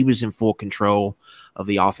than that, he was in full control of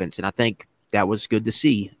the offense, and I think that was good to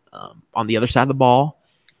see. On the other side of the ball,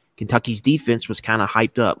 Kentucky's defense was kind of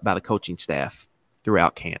hyped up by the coaching staff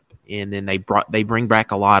throughout camp, and then they bring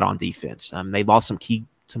back a lot on defense. They lost some key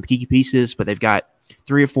pieces, but they've got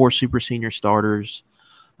 3 or 4 super senior starters.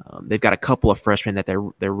 They've got a couple of freshmen that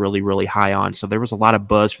they're really, really high on. So there was a lot of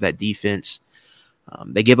buzz for that defense.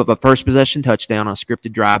 They gave up a first possession touchdown on a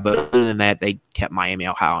scripted drive, but other than that, they kept Miami,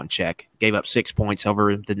 Ohio in check. Gave up 6 points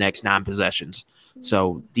over the next 9 possessions.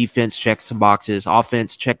 So defense checked some boxes.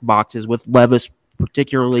 Offense checked boxes with Levis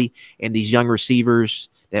particularly, and these young receivers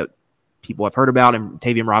that people have heard about, and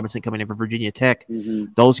Tavian Robinson coming in for Virginia Tech.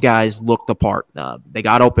 Mm-hmm. Those guys looked the part. They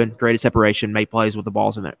got open, created separation, made plays with the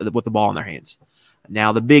ball in their hands.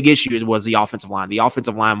 Now, the big issue was the offensive line. The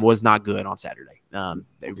offensive line was not good on Saturday.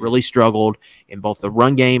 They really struggled in both the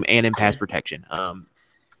run game and in pass protection.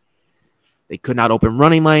 They could not open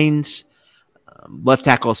running lanes. Left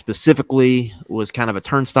tackle specifically was kind of a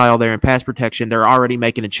turnstile there in pass protection. They're already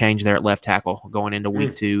making a change there at left tackle going into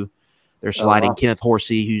week 2. They're sliding Kenneth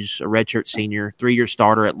Horsey, who's a redshirt senior, 3-year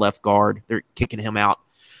starter at left guard. They're kicking him out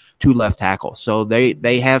to left tackle. So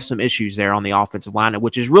they have some issues there on the offensive line,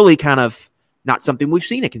 which is really kind of not something we've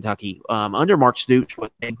seen at Kentucky. Under Mark Stoops,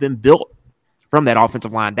 they've been built from that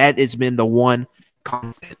offensive line. That has been the one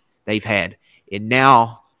constant they've had. And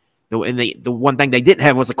now the one thing they didn't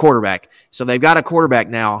have was a quarterback. So they've got a quarterback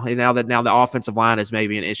now, and now the offensive line is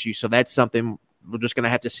maybe an issue. So that's something we're just going to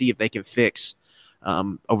have to see if they can fix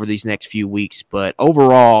over these next few weeks. But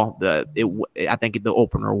overall, I think the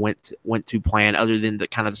opener went to plan. Other than the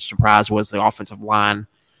kind of the surprise was the offensive line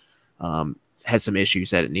has some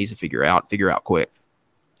issues that it needs to figure out quick.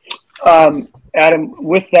 Adam,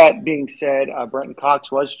 with that being said, Brenton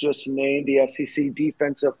Cox was just named the SEC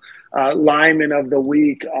Defensive Lineman of the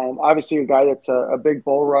Week. Obviously, a guy that's a big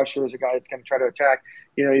bull rusher, is a guy that's going to try to attack,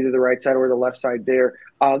 either the right side or the left side there.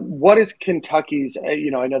 What is Kentucky's, I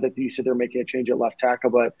know that you said they're making a change at left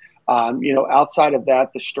tackle, but, outside of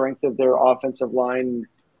that, the strength of their offensive line,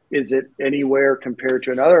 is it anywhere compared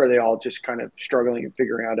to another, or are they all just kind of struggling and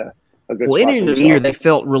figuring out a good Well, in the year, they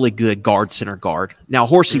felt really good center guard. Now,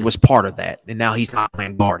 Horsey was part of that, and now he's not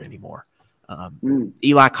playing guard anymore.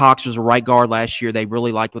 Eli Cox was a right guard last year. They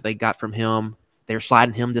really liked what they got from him. They're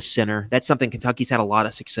sliding him to center. That's something Kentucky's had a lot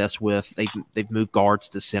of success with. They've moved guards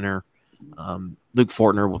to center. Luke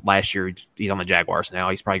Fortner last year, he's on the Jaguars now.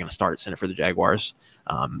 He's probably going to start at center for the Jaguars.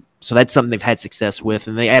 So that's something they've had success with.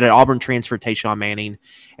 And they added Auburn transfer Tayshawn Manning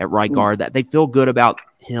at right guard. That they feel good about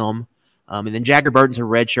him. And then Jagger Burton's a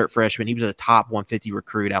redshirt freshman. He was a top 150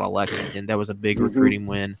 recruit out of Lexington. That was a big recruiting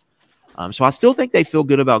win. So I still think they feel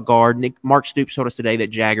good about guard. Mark Stoops told us today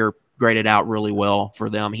that Jagger graded out really well for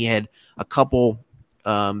them. He had a couple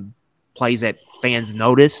plays that fans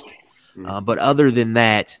noticed, but other than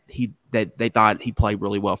that, they thought he played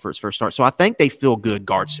really well for his first start. So I think they feel good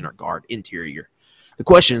guard, center guard, interior. The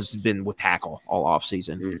question has been with tackle all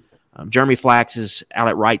offseason. Jeremy Flax is out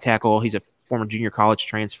at right tackle. He's a former junior college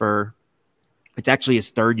transfer. It's actually his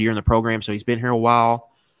third year in the program, so he's been here a while.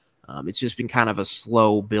 It's just been kind of a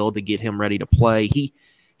slow build to get him ready to play.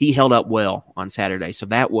 He held up well on Saturday, so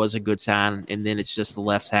that was a good sign. And then it's just the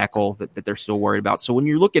left tackle that they're still worried about. So when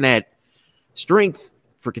you're looking at strength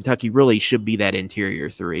for Kentucky, really should be that interior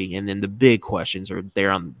three, and then the big questions are there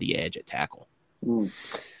on the edge at tackle.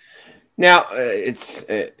 Now it's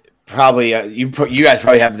probably you guys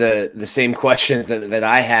probably have the same questions that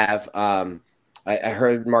I have. I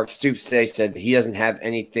heard Mark Stoops today said that he doesn't have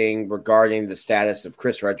anything regarding the status of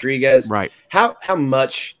Chris Rodriguez. Right. How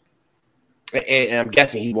much, and I'm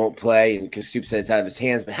guessing he won't play because Stoops said it's out of his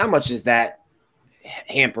hands, but how much is that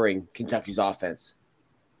hampering Kentucky's offense?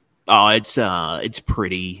 Oh, it's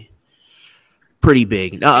pretty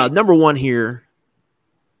big. Number one here,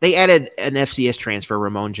 they added an FCS transfer,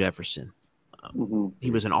 Ramon Jefferson. He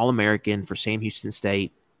was an All-American for Sam Houston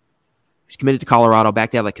State. He's committed to Colorado,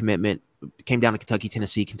 backed out of that commitment, came down to Kentucky,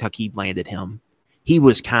 Tennessee. Kentucky landed him. He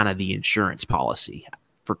was kind of the insurance policy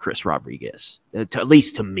for Chris Rodriguez, at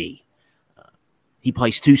least to me. He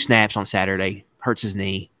plays 2 snaps on Saturday, hurts his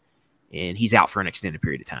knee, and he's out for an extended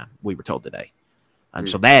period of time, we were told today.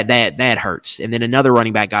 So that hurts. And then another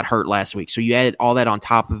running back got hurt last week. So you add all that on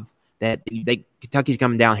top of that. Kentucky's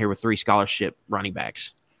coming down here with 3 scholarship running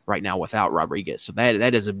backs right now without Rodriguez. So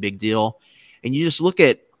that is a big deal. And you just look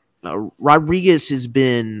at Rodriguez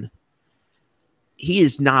he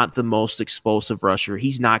is not the most explosive rusher.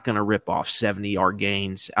 He's not going to rip off 70-yard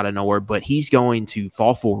gains out of nowhere, but he's going to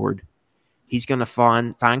fall forward. He's going to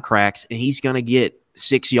find cracks, and he's going to get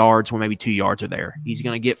 6 yards when maybe 2 yards are there. He's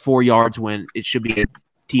going to get 4 yards when it should be a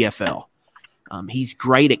TFL. He's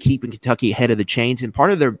great at keeping Kentucky ahead of the chains, and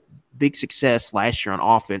part of their big success last year on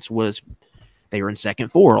offense was they were in 2nd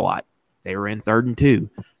 4 a lot. They were in 3rd and 2.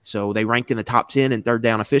 So they ranked in the top 10 in third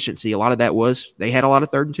down efficiency. A lot of that was they had a lot of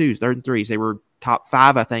 3rd and 2s, 3rd and 3s. They were top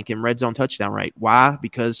 5, I think, in red zone touchdown rate. Why?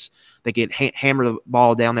 Because they could hammer the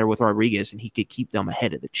ball down there with Rodriguez, and he could keep them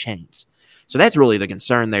ahead of the chains. So that's really the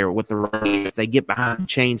concern there with the running. If they get behind the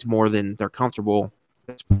chains more than they're comfortable,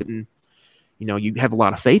 that's putting, you have a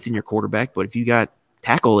lot of faith in your quarterback, but if you got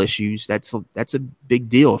tackle issues, that's a big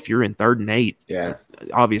deal. If you're in 3rd and 8,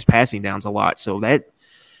 obvious passing downs a lot. So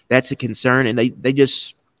that's a concern, and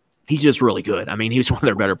he's just really good. I mean, he was one of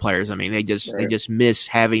their better players. I mean, they just miss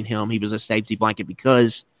having him. He was a safety blanket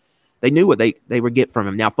because they knew what they would get from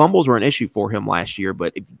him. Now, fumbles were an issue for him last year,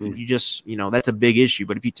 but if you just, that's a big issue.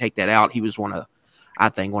 But if you take that out, he was one of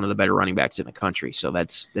the better running backs in the country. So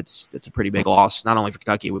that's a pretty big loss. Not only for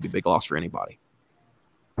Kentucky, it would be a big loss for anybody.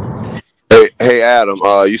 Hey, Adam,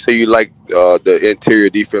 you say you like the interior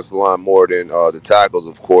defensive line more than the tackles,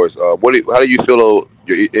 of course. How do you feel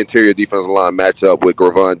your interior defensive line match up with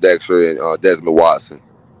Gravon Dexter and Desmond Watson?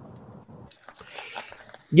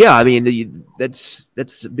 Yeah, I mean that's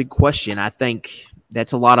a big question. I think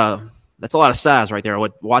that's a lot of size right there.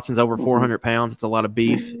 Watson's over 400 pounds. It's a lot of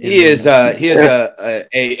beef. He is a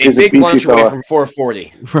big lunch away from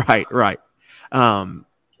 440. Right.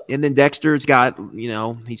 And then Dexter's got,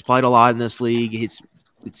 he's played a lot in this league.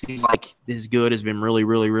 It seems like his good has been really,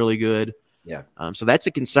 really, really good. Yeah. So that's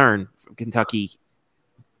a concern for Kentucky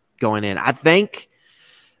going in. I think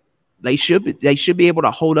they should be able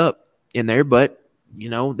to hold up in there, but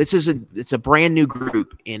it's a brand new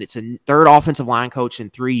group, and it's a 3rd offensive line coach in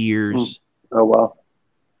 3 years. Oh wow.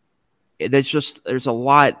 There's a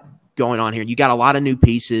lot going on here. You got a lot of new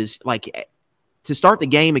pieces. Like to start the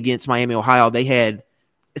game against Miami, Ohio, they had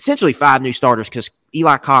essentially 5 new starters because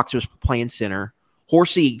Eli Cox was playing center.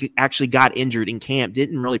 Horsey actually got injured in camp,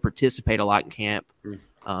 didn't really participate a lot in camp,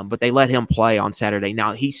 but they let him play on Saturday.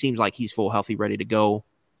 Now he seems like he's full healthy, ready to go.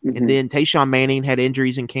 And then Tayshawn Manning had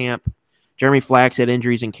injuries in camp. Jeremy Flax had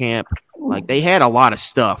injuries in camp. Like they had a lot of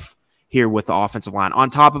stuff here with the offensive line, on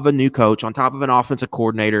top of a new coach, on top of an offensive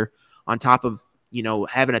coordinator, on top of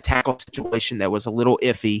having a tackle situation that was a little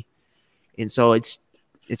iffy, and so it's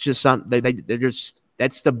just something they're just.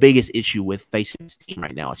 That's the biggest issue with facing this team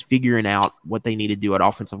right now is figuring out what they need to do at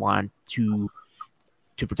offensive line to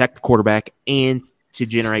protect the quarterback and to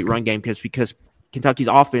generate run game because Kentucky's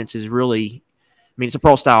offense is really, it's a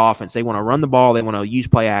pro-style offense. They want to run the ball. They want to use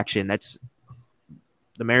play action. That's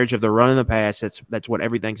the marriage of the run and the pass. That's what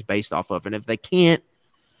everything's based off of. And if they can't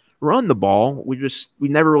run the ball, we've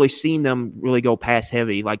never really seen them really go pass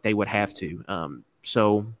heavy like they would have to.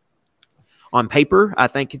 So on paper, I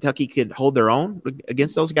think Kentucky could hold their own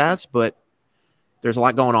against those guys, but there's a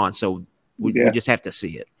lot going on, so we just have to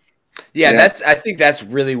see it. Yeah, I think that's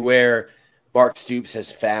really where Mark Stoops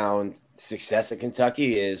has found success at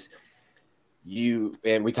Kentucky is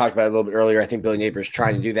and we talked about it a little bit earlier. I think Billy Napier is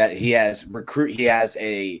trying to do that. He has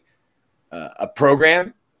a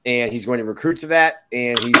program, and he's going to recruit to that,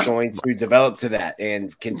 and he's going to develop to that.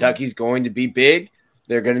 And Kentucky's going to be big.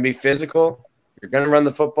 They're going to be physical. You're going to run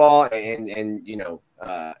the football, and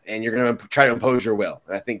you're going to try to impose your will.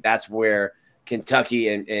 And I think that's where Kentucky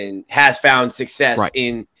and has found success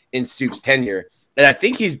in Stoops' tenure. And I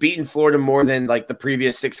think he's beaten Florida more than like the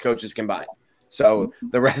previous 6 coaches combined. So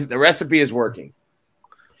the recipe is working.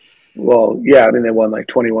 Well, yeah, I mean, they won like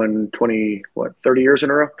 30 years in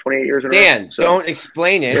a row, 28 years in a row. Dan, don't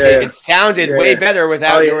explain it. Yeah. It sounded way better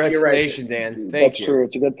without your explanation, right. Dan. Thank you. That's true.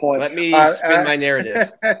 It's a good point. Let me spin my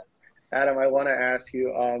narrative. Adam, I want to ask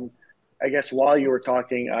you, I guess while you were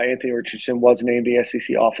talking, Anthony Richardson was named the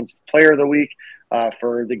SEC Offensive Player of the Week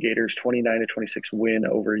for the Gators' 29-26 win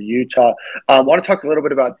over Utah. I want to talk a little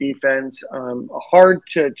bit about defense. Hard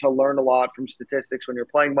to learn a lot from statistics when you're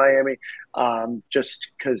playing Miami, just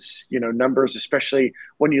because, numbers, especially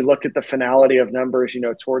when you look at the finality of numbers,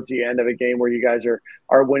 towards the end of a game where you guys are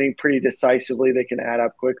winning pretty decisively, they can add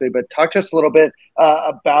up quickly. But talk to us a little bit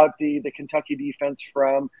about the Kentucky defense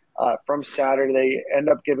from Saturday. They end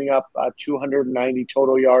up giving up 290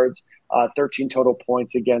 total yards, 13 total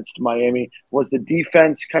points against Miami. Was the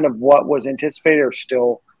defense kind of what was anticipated, or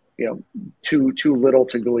still, too little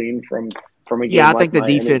to glean from a game? Yeah, I think the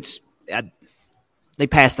defense, they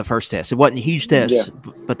passed the first test. It wasn't a huge test,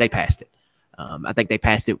 but they passed it. I think they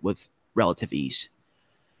passed it with relative ease.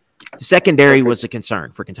 The secondary was a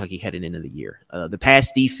concern for Kentucky heading into the year. The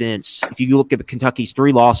pass defense, if you look at Kentucky's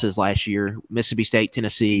 3 losses last year, Mississippi State,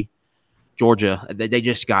 Tennessee, Georgia, they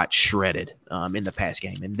just got shredded in the pass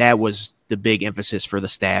game. And that was the big emphasis for the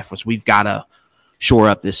staff, was we've got to shore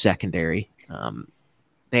up this secondary.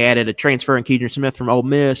 They added a transfer in Keegan Smith from Ole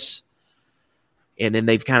Miss. And then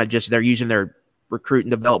they've kind of they're using their recruit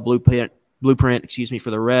and develop blueprint,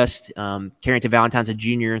 for the rest. Carrington Valentine's a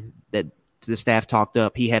junior that the staff talked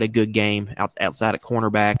up. He had a good game outside of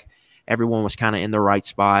cornerback. Everyone was kind of in the right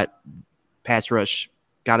spot. Pass rush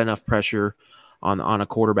got enough pressure on a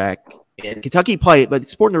quarterback. And Kentucky played, but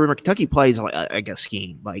it's important to remember, Kentucky plays like a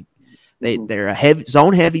scheme. Like they're a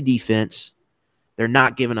zone-heavy defense. They're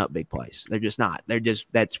not giving up big plays. They're just not.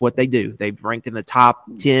 That's what they do. They've ranked in the top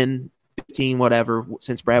 10, 15, whatever,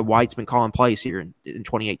 since Brad White's been calling plays here in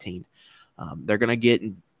 2018. They're going to get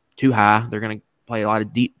too high. They're going to play a lot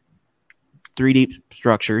of 3 deep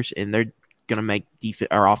structures, and they're going to make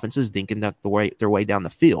our offenses dink and duck their way down the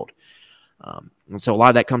field. And so a lot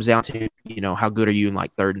of that comes down to, how good are you in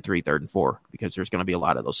like 3rd and 3, 3rd and 4, because there's going to be a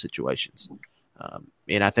lot of those situations.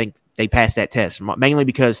 And I think they passed that test, mainly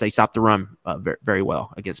because they stopped the run very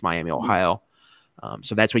well against Miami, Ohio.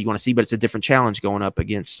 So that's what you want to see, but it's a different challenge going up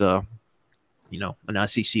against, an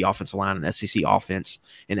SEC offensive line, an SEC offense,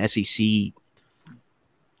 an SEC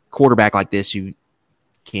quarterback like this. You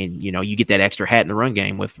get that extra hat in the run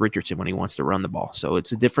game with Richardson when he wants to run the ball. So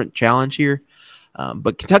it's a different challenge here.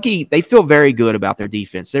 But Kentucky, they feel very good about their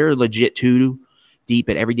defense. They're legit 2 deep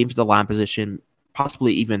at every defensive line position,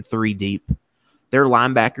 possibly even 3 deep. Their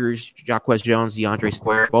linebackers, Jaquez Jones, DeAndre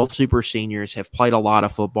Square, both super seniors, have played a lot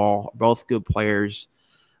of football, both good players.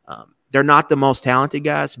 They're not the most talented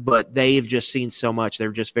guys, but they've just seen so much.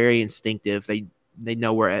 They're just very instinctive. They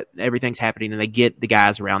know where everything's happening, and they get the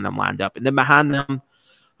guys around them lined up. And then behind them,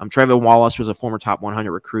 Trevin Wallace was a former top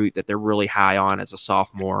 100 recruit that they're really high on as a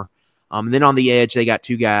sophomore. And then on the edge, they got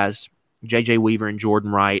 2 guys, J.J. Weaver and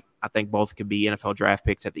Jordan Wright. I think both could be NFL draft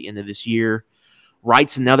picks at the end of this year.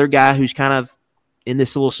 Wright's another guy who's kind of in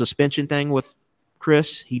this little suspension thing with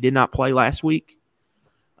Chris. He did not play last week.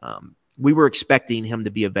 We were expecting him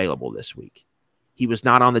to be available this week. He was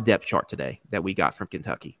not on the depth chart today that we got from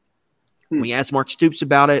Kentucky. We asked Mark Stoops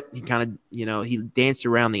about it. He kind of, he danced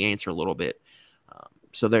around the answer a little bit.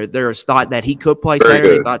 So there's thought that he could play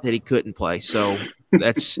Saturday, thought that he couldn't play. So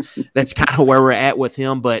that's kind of where we're at with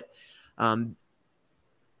him. But at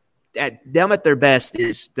their best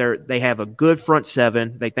is they have a good front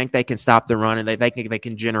 7. They think they can stop the run, and they think they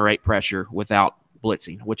can generate pressure without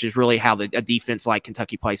blitzing, which is really how a defense like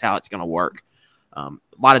Kentucky plays, how it's going to work. A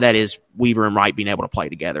lot of that is Weaver and Wright being able to play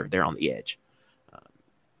together there on the edge.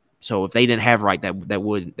 So if they didn't have Wright, that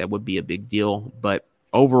would be a big deal. But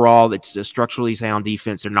overall, it's a structurally sound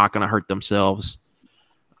defense. They're not going to hurt themselves.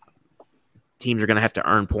 Teams are going to have to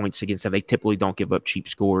earn points against them. They typically don't give up cheap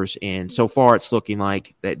scores. And so far, it's looking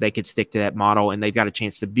like that they could stick to that model, and they've got a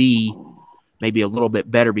chance to be maybe a little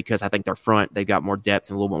bit better because I think their front, they've got more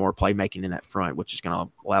depth and a little bit more playmaking in that front, which is going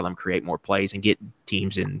to allow them to create more plays and get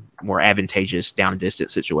teams in more advantageous down and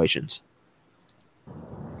distance situations.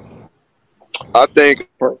 I think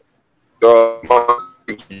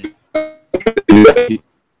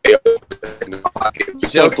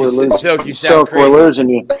Silk, we're losing. Silk, you sound Silk, crazy. we're losing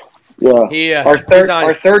you. Yeah. Our third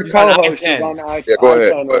co-host is on Yeah, go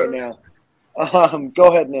ahead. right now. Go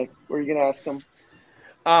ahead, Nick. What are you going to ask him?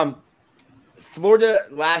 Florida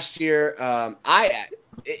last year,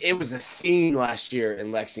 it was a scene last year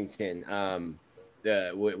in Lexington.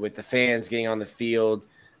 With the fans getting on the field,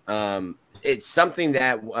 it's something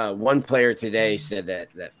that one player today said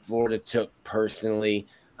that Florida took personally.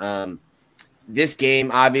 This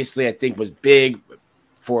game, obviously, I think was big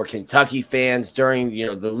for Kentucky fans during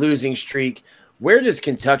the losing streak. Where does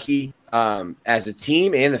Kentucky, as a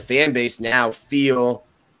team and the fan base now, feel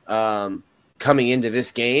coming into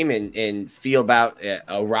this game and feel about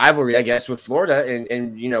a rivalry, I guess, with Florida?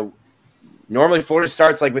 And normally Florida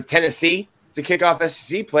starts like with Tennessee to kick off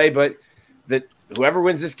SEC play, but whoever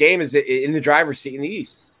wins this game is in the driver's seat in the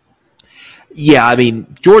East. Yeah, I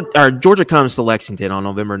mean, Georgia comes to Lexington on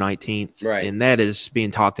November 19th, right? And that is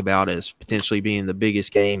being talked about as potentially being the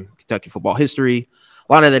biggest game in Kentucky football history.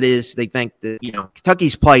 A lot of that is they think that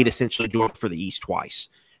Kentucky's played essentially Georgia for the East twice.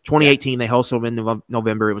 2018, they hosted them in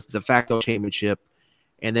November. It was the de facto championship,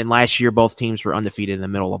 and then last year both teams were undefeated in the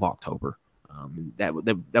middle of October. That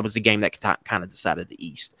was the game that kind of decided the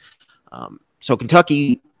East. So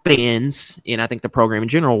Kentucky fans, and I think the program in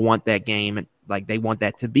general, want that game, like they want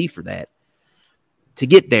that to be for that. To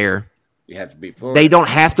get there, you have to beat Florida. They don't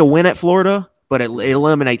have to win at Florida, but it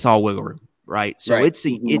eliminates all wiggle room, right? So it's a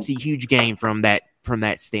huge game from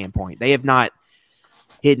that standpoint. They have not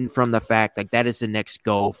hidden from the fact that is the next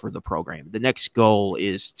goal for the program. The next goal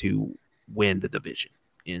is to win the division,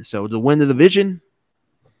 and so to win the division,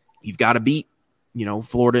 you've got to beat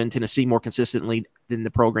Florida and Tennessee more consistently than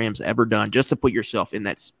the program's ever done, just to put yourself in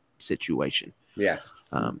that situation. Yeah.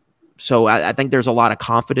 So I think there's a lot of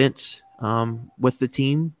confidence with the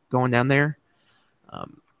team going down there.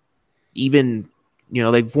 Even,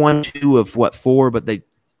 they've won 2 of 4, but the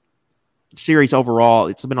series overall,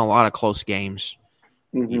 it's been a lot of close games.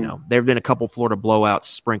 Mm-hmm. There have been a couple Florida blowouts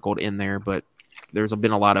sprinkled in there, but there's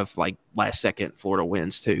been a lot of last second Florida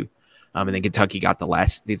wins too. And then Kentucky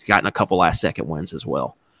it's gotten a couple last second wins as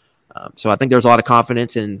well. So I think there's a lot of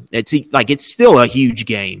confidence, and it's still a huge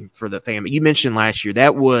game for the family. You mentioned last year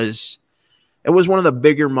it was one of the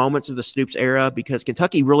bigger moments of the Stoops era because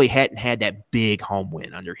Kentucky really hadn't had that big home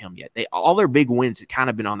win under him yet. All their big wins had kind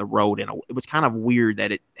of been on the road, and it was kind of weird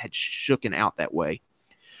that it had shooken out that way.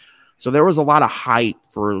 So there was a lot of hype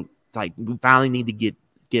for we finally need to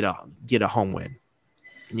get a home win,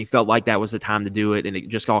 and you felt like that was the time to do it, and it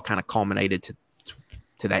just all kind of culminated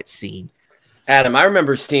to that scene. Adam, I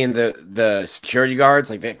remember seeing the security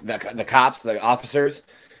guards, like the cops, the officers,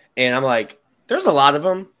 and I'm like, there's a lot of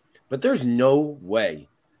them. But there's no way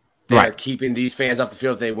they're keeping these fans off the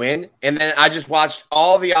field if they win. And then I just watched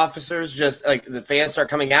all the officers the fans start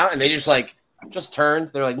coming out, and they just turned.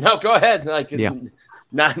 They're like, no, go ahead.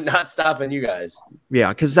 Not stopping you guys.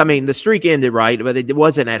 Yeah, because, the streak ended, right? But it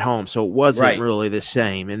wasn't at home, so it wasn't really the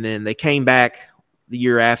same. And then they came back the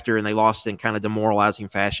year after, and they lost in kind of demoralizing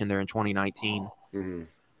fashion there in 2019. Mm-hmm.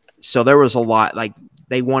 So there was a lot.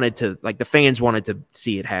 They wanted to – the fans wanted to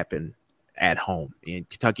see it happen at home, and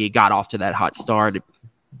Kentucky got off to that hot start. It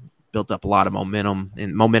built up a lot of momentum,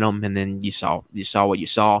 and then you saw what you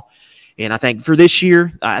saw. And I think for this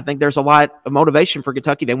year, I think there's a lot of motivation for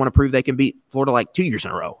Kentucky. They want to prove they can beat Florida 2 years in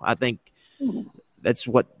a row. I think that's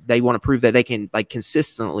what they want to prove, that they can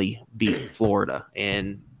consistently beat Florida.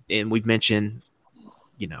 And we've mentioned,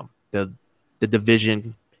 the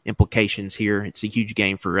division implications here. It's a huge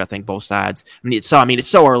game for I think both sides. It's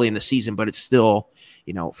so early in the season, but it's still.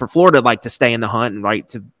 For Florida, to stay in the hunt and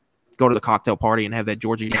to go to the cocktail party and have that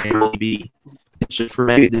Georgia game really be for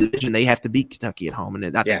maybe the division, they have to beat Kentucky at home,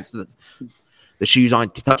 and I think it's the shoes on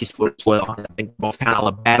Kentucky's foot as well. I think both kind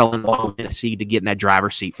of battling along Tennessee to get in that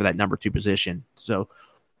driver's seat for that number 2 position. So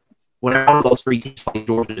whenever one of those 3 teams play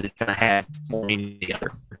Georgia, it's going to have more than the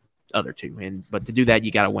other 2, but to do that,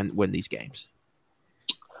 you got to win these games.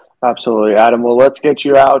 Absolutely, Adam. Well, let's get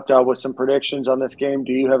you out with some predictions on this game.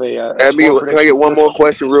 Do you have a can I get one more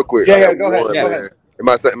question real quick? Yeah, go ahead. Go ahead. Am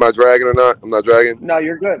I dragging or not? I'm not dragging? No,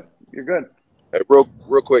 you're good. You're good. Hey, real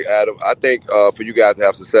quick, Adam. I think for you guys to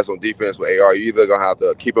have success on defense with AR, you're either going to have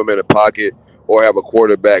to keep him in the pocket or have a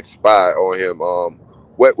quarterback spy on him.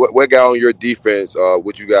 What guy on your defense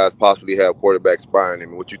would you guys possibly have quarterback spying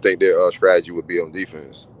him? What you think their strategy would be on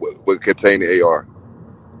defense would contain the AR?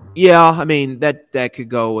 Yeah, that could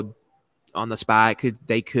go on the spy.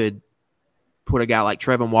 They could put a guy like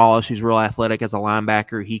Trevin Wallace, who's real athletic as a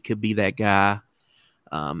linebacker. He could be that guy.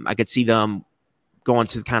 I could see them going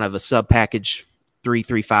to kind of a sub-package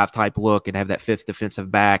 3-3-5 type look and have that 5th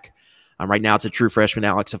defensive back. Right now, it's a true freshman,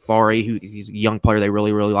 Alex Safari, he's a young player they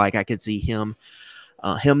really, really like. I could see him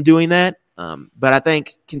doing that. But I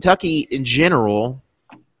think Kentucky in general,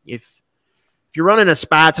 if you're running a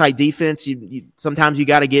spy-type defense, sometimes you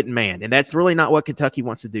got to get in man, and that's really not what Kentucky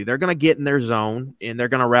wants to do. They're going to get in their zone, and they're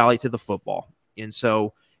going to rally to the football.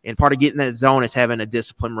 And part of getting that zone is having a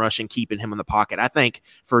disciplined rush and keeping him in the pocket. I think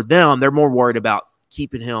for them, they're more worried about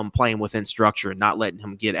keeping him playing within structure and not letting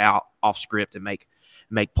him get out off script and make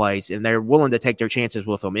plays. And they're willing to take their chances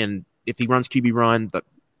with him. And if he runs QB run, but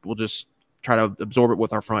we'll just try to absorb it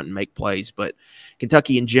with our front and make plays. But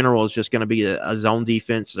Kentucky in general is just going to be a zone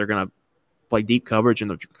defense. They're going to play deep coverage, and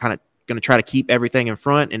they're kind of going to try to keep everything in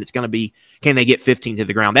front, and it's going to be, can they get 15 to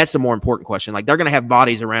the ground? That's the more important question. Like, they're going to have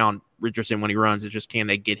bodies around Richardson when he runs. It's just, can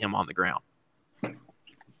they get him on the ground?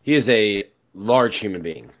 He is a large human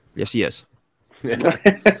being. Yes, he is. And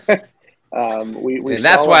that's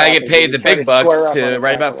why I get paid the big bucks to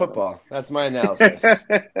write about football. That's my analysis.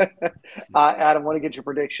 Adam, want to get your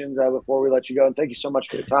predictions before we let you go, and thank you so much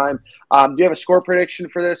for your time. Do you have a score prediction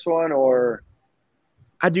for this one, or?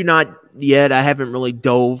 I do not yet. I haven't really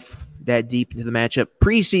dove that deep into the matchup.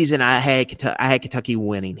 Preseason, I had Kentucky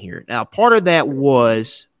winning here. Now, part of that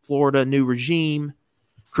was Florida, new regime.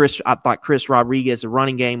 I thought Chris Rodriguez, the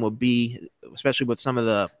running game, would be, especially with some of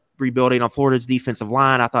the rebuilding on Florida's defensive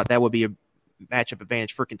line, I thought that would be a matchup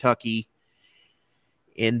advantage for Kentucky.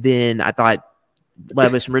 And then I thought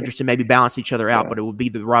Levis and Richardson maybe balance each other out, but it would be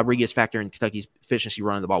the Rodriguez factor in Kentucky's efficiency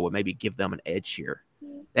running the ball would maybe give them an edge here.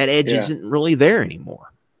 That edge isn't really there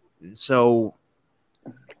anymore. And so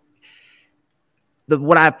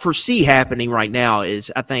what I foresee happening right now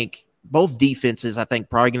is I think both defenses,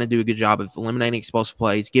 probably going to do a good job of eliminating explosive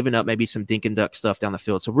plays, giving up maybe some dink and duck stuff down the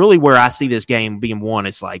field. So really where I see this game being won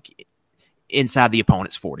is like inside the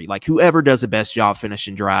opponent's 40. Like whoever does the best job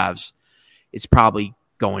finishing drives is probably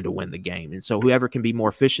going to win the game. And so whoever can be more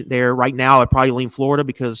efficient there. Right now, I'd probably lean Florida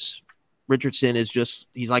because Richardson is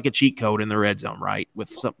he's like a cheat code in the red zone, right? With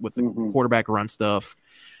the quarterback run stuff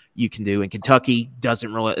you can do. And Kentucky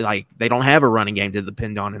doesn't really they don't have a running game to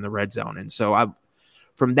depend on in the red zone. And so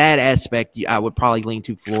from that aspect, I would probably lean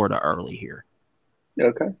to Florida early here.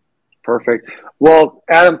 Okay, perfect. Well,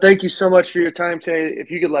 Adam, thank you so much for your time today.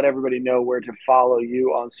 If you could let everybody know where to follow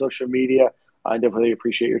you on social media, I definitely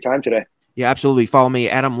appreciate your time today. Yeah, absolutely. Follow me,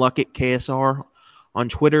 Adam Luckett, KSR, on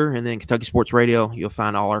Twitter, and then Kentucky Sports Radio. You'll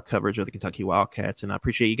find all our coverage of the Kentucky Wildcats, and I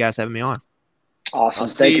appreciate you guys having me on. Awesome.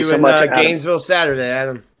 Thank you so much, Gainesville Saturday,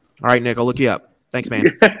 Adam. All right, Nick, I'll look you up. Thanks, man.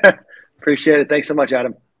 Appreciate it. Thanks so much,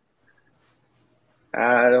 Adam.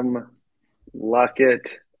 Adam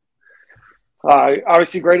Luckett.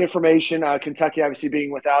 Obviously, great information. Kentucky, obviously,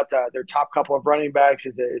 being without their top couple of running backs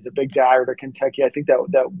is a big dagger to Kentucky. I think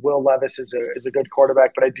that Will Levis is a good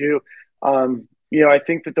quarterback, but I do, I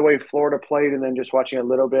think that the way Florida played, and then just watching a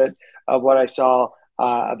little bit of what I saw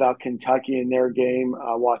about Kentucky in their game,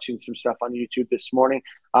 watching some stuff on YouTube this morning,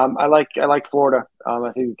 I like Florida.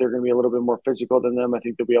 I think they're going to be a little bit more physical than them. I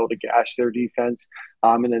think they'll be able to gash their defense,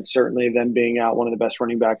 and then certainly them being out one of the best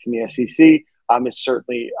running backs in the SEC. Is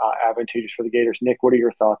certainly advantageous for the Gators. Nick, what are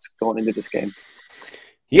your thoughts going into this game?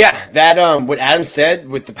 Yeah, that what Adam said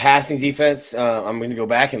with the passing defense, I'm going to go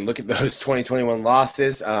back and look at those 2021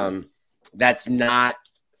 losses. That's not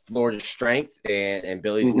Florida's strength, and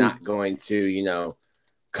Billy's not going to,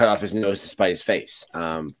 cut off his nose to spite his face.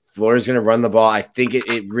 Florida's going to run the ball. I think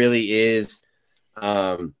it really is.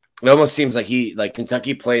 It almost seems like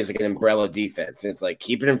Kentucky plays like an umbrella defense. And it's like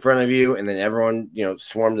keep it in front of you, and then everyone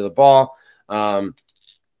swarm to the ball.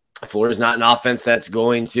 Florida's not an offense that's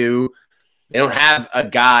going to. They don't have a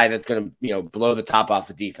guy that's going to blow the top off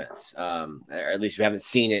the defense. Or at least we haven't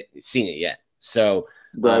seen it yet. So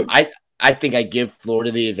I think I give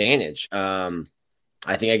Florida the advantage.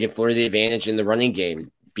 I think I give Florida the advantage in the running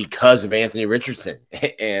game because of Anthony Richardson,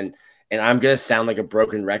 and I'm going to sound like a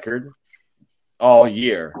broken record all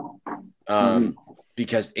year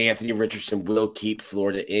because Anthony Richardson will keep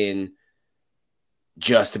Florida in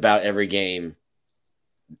just about every game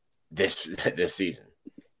this season.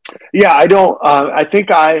 Yeah, I don't. I think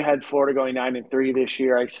I had Florida going 9-3 this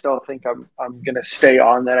year. I still think I'm going to stay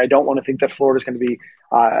on that. I don't want to think that Florida's going to be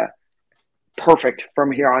perfect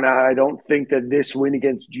from here on out. I don't think that this win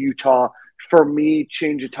against Utah, for me,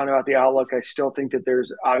 changed a ton about the outlook. I still think that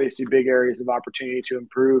there's obviously big areas of opportunity to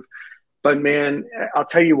improve. But, man, I'll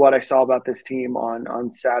tell you what I saw about this team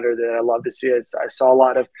on Saturday that I love to see. I saw a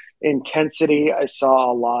lot of intensity. I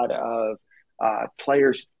saw a lot of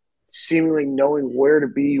players seemingly knowing where to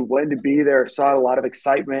be, when to be there. I saw a lot of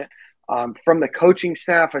excitement from the coaching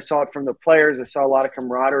staff. I saw it from the players. I saw a lot of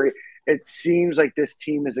camaraderie. It seems like this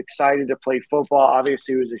team is excited to play football.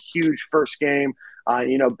 Obviously, it was a huge first game,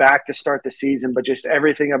 back to start the season, but just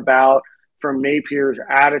everything about from Napier's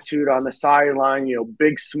attitude on the sideline,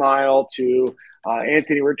 big smile to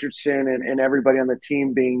Anthony Richardson and everybody on the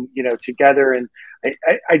team being, together. And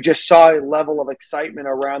I just saw a level of excitement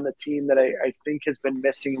around the team that I think has been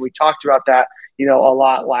missing. We talked about that, a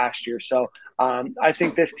lot last year. So I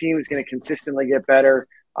think this team is going to consistently get better.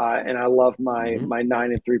 And I love my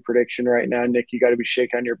 9-3 prediction right now. Nick, you got to be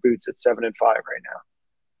shaking on your boots at 7-5 right now.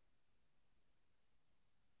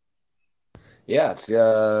 Yeah, it's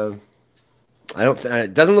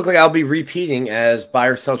it doesn't look like I'll be repeating as buy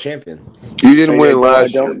or sell champion. You didn't win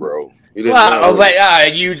last year, bro. You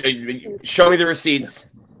didn't you show me the receipts.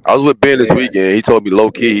 I was with Ben this weekend. He told me low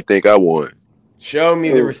key he think I won. Show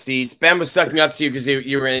me the receipts. Ben was sucking up to you because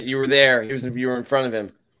you were there. You were in front of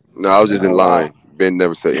him. No, I was just in line. Ben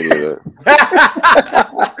never said any of that.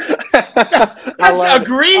 That's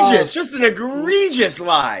egregious. Just an egregious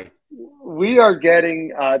lie. We are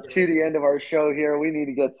getting to the end of our show here. We need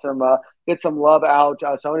to get some love out. So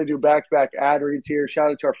I'm going to do back-to-back ad reads here.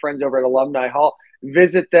 Shout out to our friends over at Alumni Hall.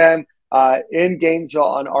 Visit them in Gainesville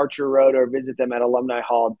on Archer Road, or visit them at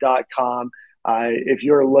alumnihall.com. If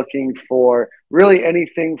you're looking for really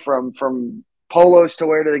anything from polos to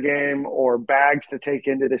wear to the game or bags to take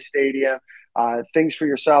into the stadium, things for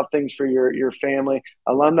yourself, things for your family,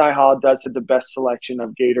 Alumni Hall does have the best selection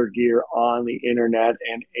of Gator gear on the internet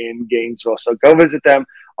and in Gainesville. So go visit them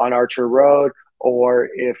on Archer Road, or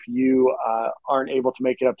if you aren't able to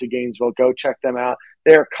make it up to Gainesville, go check them out.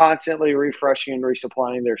 They're constantly refreshing and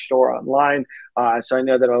resupplying their store online. So I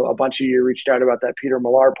know that a bunch of you reached out about that Peter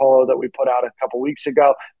Millar polo that we put out a couple weeks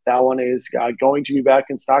ago. That one is going to be back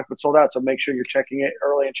in stock, but sold out. So make sure you're checking it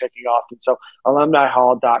early and checking often. So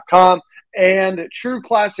alumnihall.com and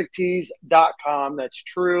trueclassictees.com. That's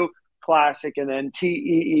True Classic and then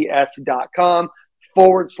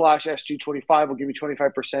tees.com/SG25 will give you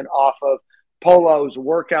 25% off of polos,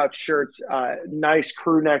 workout shirts, nice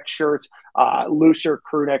crew neck shirts, looser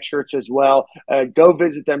crew neck shirts as well. Go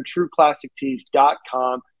visit them,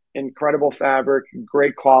 trueclassictees.com. Incredible fabric,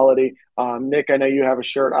 great quality. Nick, I know you have a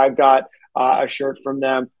shirt. I've got a shirt from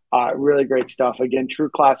them. Really great stuff. Again,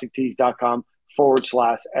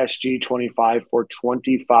 trueclassictees.com/SG25 for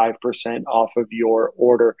 25% off of your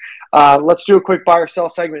order. Let's do a quick buy or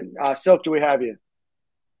sell segment. Silk, do we have you?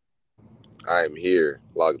 I am here,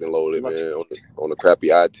 locked and loaded, man, on the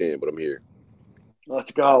crappy I-10, but I'm here.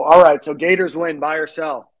 Let's go. All right, so Gators win, buy or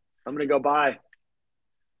sell? I'm going to go buy.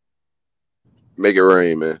 Make it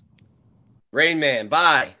rain, man. Rain Man,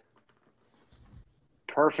 buy.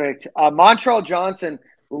 Perfect. Montrell Johnson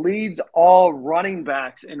leads all running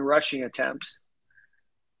backs in rushing attempts.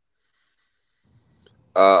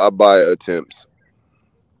 I buy attempts.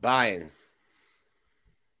 Buying.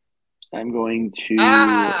 I'm going to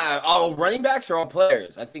all running backs or all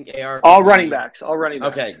players? I think AR. All running backs. All running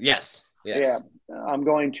backs. Okay. Yes. Yeah. I'm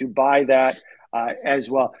going to buy that as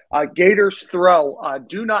well. Gators throw.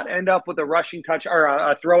 Do not end up with a rushing touch or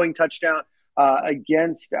a throwing touchdown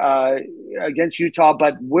against Utah,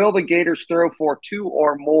 but will the Gators throw for 2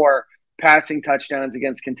 or more passing touchdowns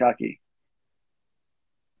against Kentucky?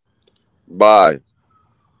 Buy.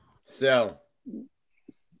 So.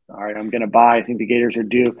 All right, I'm going to buy. I think the Gators are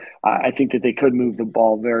due. I think that they could move the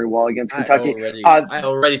ball very well against Kentucky. I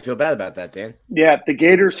already feel bad about that, Dan. Yeah, the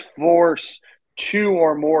Gators force 2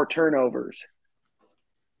 or more turnovers.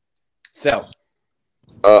 So,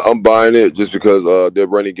 I'm buying it just because their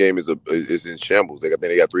running game is in shambles. I think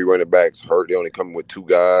they got 3 running backs hurt. They only coming with 2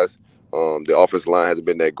 guys. The offensive line hasn't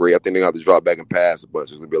been that great. I think they're going to have to drop back and pass a bunch.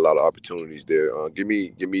 There's going to be a lot of opportunities there. Give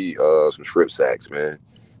me some strip sacks, man.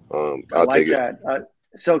 I'll take it.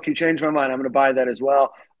 Silk, you changed my mind. I'm going to buy that as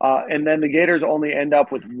well. And then the Gators only end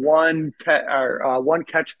up with one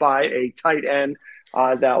catch by a tight end.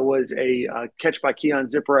 That was a catch by Keon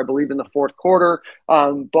Zipper, I believe, in the fourth quarter.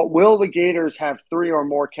 But will the Gators have 3 or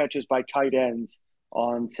more catches by tight ends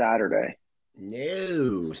on Saturday?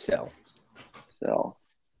 No. So.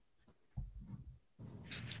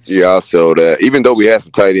 Yeah, I'll sell that. Even though we had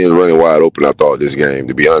some tight ends running wide open, I thought this game,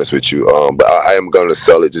 to be honest with you. But I am going to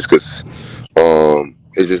sell it just because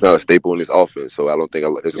it's just not a staple in this offense. So I don't think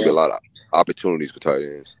there's going to be a lot of opportunities for tight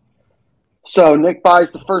ends. So Nick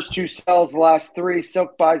buys the first 2, sells the last 3.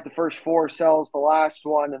 Silk buys the first 4, sells the last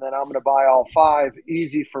 1, and then I'm going to buy all 5.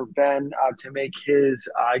 Easy for Ben to make his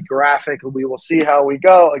graphic. We will see how we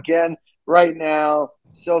go. Again, right now,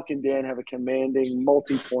 Silk and Dan have a commanding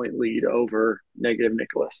multi-point lead over Negative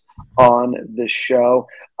Nicholas on the show.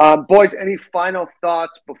 Boys, any final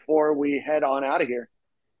thoughts before we head on out of here?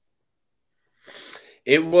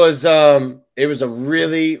 It was a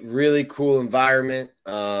really, really cool environment.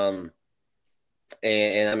 And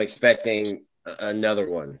I'm expecting another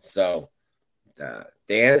one. So,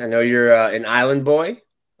 Dan, I know you're an island boy,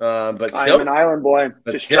 but still, I'm an island boy.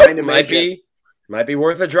 But just still, trying to make it. Might be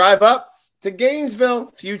worth a drive up to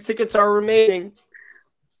Gainesville. Few tickets are remaining.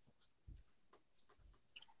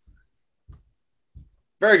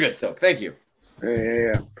 Very good, Silk. Thank you.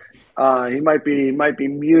 Yeah. He might be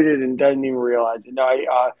muted and doesn't even realize it. No,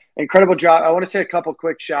 incredible job. I want to say a couple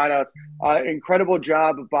quick shout outs. Incredible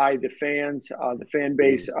job by the fans, the fan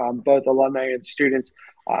base, both alumni and students.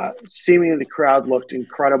 Seemingly the crowd looked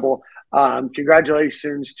incredible.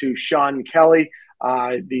 Congratulations to Sean Kelly,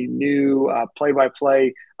 the new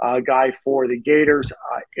play-by-play guy for the Gators.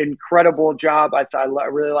 Incredible job. I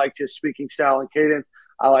really liked his speaking style and cadence.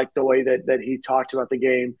 I like the way that he talked about the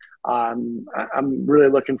game. I'm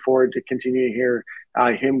really looking forward to continuing to hear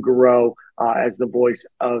him grow as the voice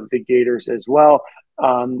of the Gators as well.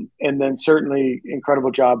 And then certainly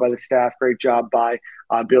incredible job by the staff. Great job by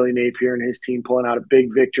Billy Napier and his team pulling out a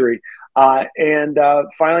big victory. And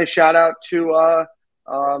finally, shout out to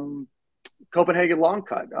Copenhagen Long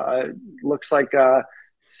Cut. Looks like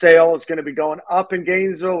sale is going to be going up in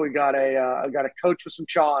Gainesville. We got a coach with some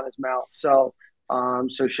chaw in his mouth. So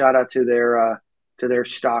shout out to their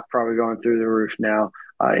stock probably going through the roof now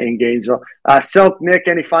in Gainesville. Silk, Nick,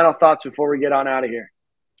 any final thoughts before we get on out of here?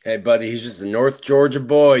 Hey, buddy, he's just a North Georgia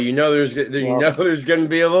boy. You know there's going to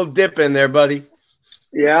be a little dip in there, buddy.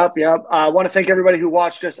 Yep. I want to thank everybody who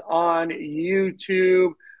watched us on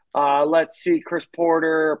YouTube. Let's see. Chris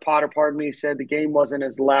Potter, pardon me, said the game wasn't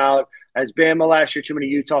as loud as Bama last year. Too many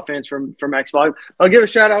Utah fans from X Volume. I'll give a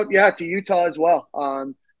shout out, to Utah as well.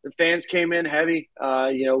 The fans came in heavy,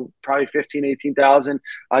 probably 15,000, 18,000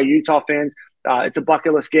 Utah fans. It's a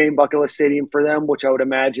bucket list game, bucket list stadium for them, which I would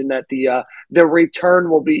imagine that the return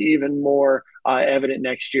will be even more evident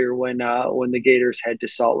next year when the Gators head to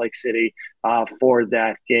Salt Lake City for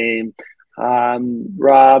that game.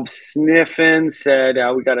 Rob Sniffen said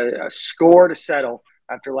we got a score to settle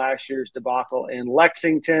after last year's debacle in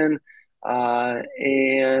Lexington.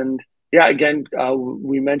 Yeah, again,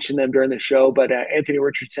 we mentioned them during the show, but Anthony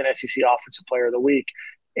Richardson, SEC Offensive Player of the Week,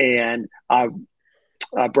 and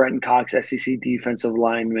Brenton Cox, SEC Defensive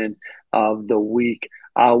Lineman of the Week.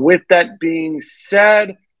 With that being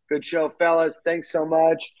said, good show, fellas. Thanks so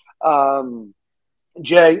much.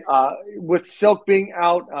 Jay, with Silk being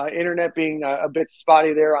out, internet being a bit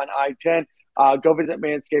spotty there on I-10, go visit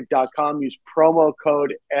manscaped.com. Use promo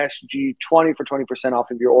code SG20 for 20%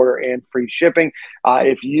 off of your order and free shipping.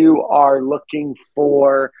 If you are looking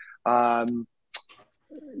for ball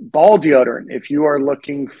deodorant, if you are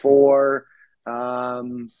looking for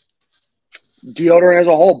deodorant as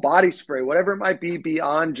a whole, body spray, whatever it might be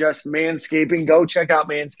beyond just manscaping, go check out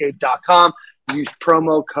manscaped.com. Use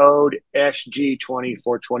promo code SG20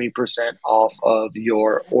 for 20% off of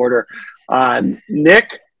your order.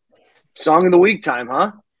 Nick, song of the week time,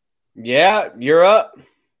 huh? Yeah, you're up.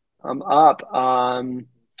 I'm up. Oh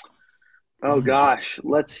gosh,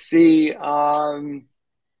 let's see. By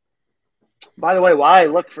the way, while I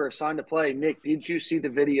look for a song to play, Nick, did you see the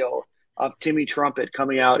video of Timmy Trumpet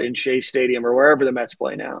coming out in Shea Stadium or wherever the Mets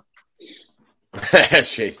play now?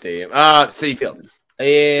 Shea Stadium. Citi Field.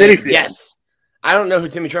 Citi Field. Yes. I don't know who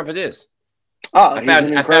Timmy Trumpet is. Oh, I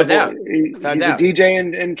found out. He's a DJ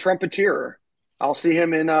and trumpeter. I'll see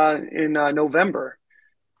him in November.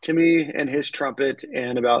 Timmy and his trumpet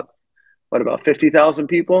and about 50,000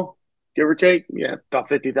 people, give or take? Yeah, about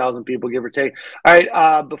 50,000 people, give or take. All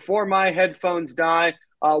right, before my headphones die,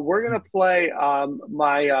 we're going to play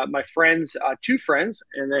my friends, two friends,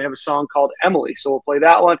 and they have a song called Emily. So we'll play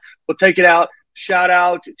that one. We'll take it out. Shout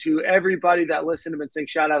out to everybody that listened. I've been saying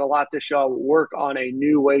shout out a lot this show. We'll work on a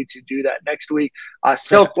new way to do that next week.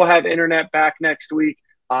 Silk will have internet back next week.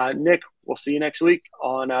 Nick, we'll see you next week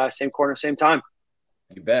on same corner, same time.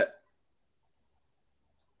 You bet.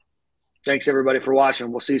 Thanks, everybody, for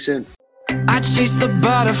watching. We'll see you soon. I chase the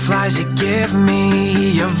butterflies you give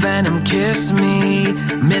me. Your venom kiss me.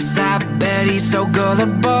 Miss I Betty, so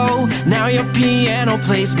gullible. Now your piano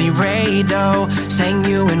plays me radio. Sang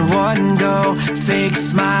you in one go. Fake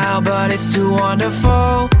smile, but it's too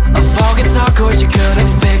wonderful. Of all guitar chords you could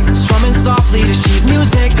have picked, strumming softly to sheet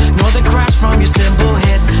music. Northern crash from your cymbal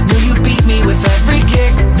hits. Knew you beat me with every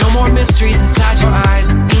kick. No more mysteries inside your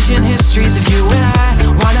eyes. Ancient histories of you and I.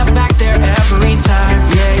 Wind up back there every time.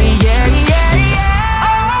 Yeah, yeah, yeah.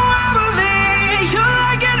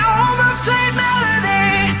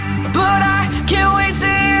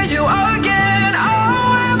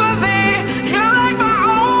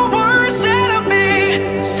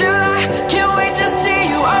 See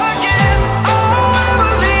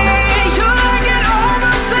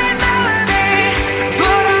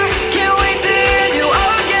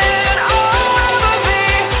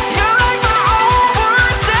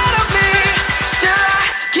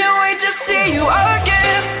you are.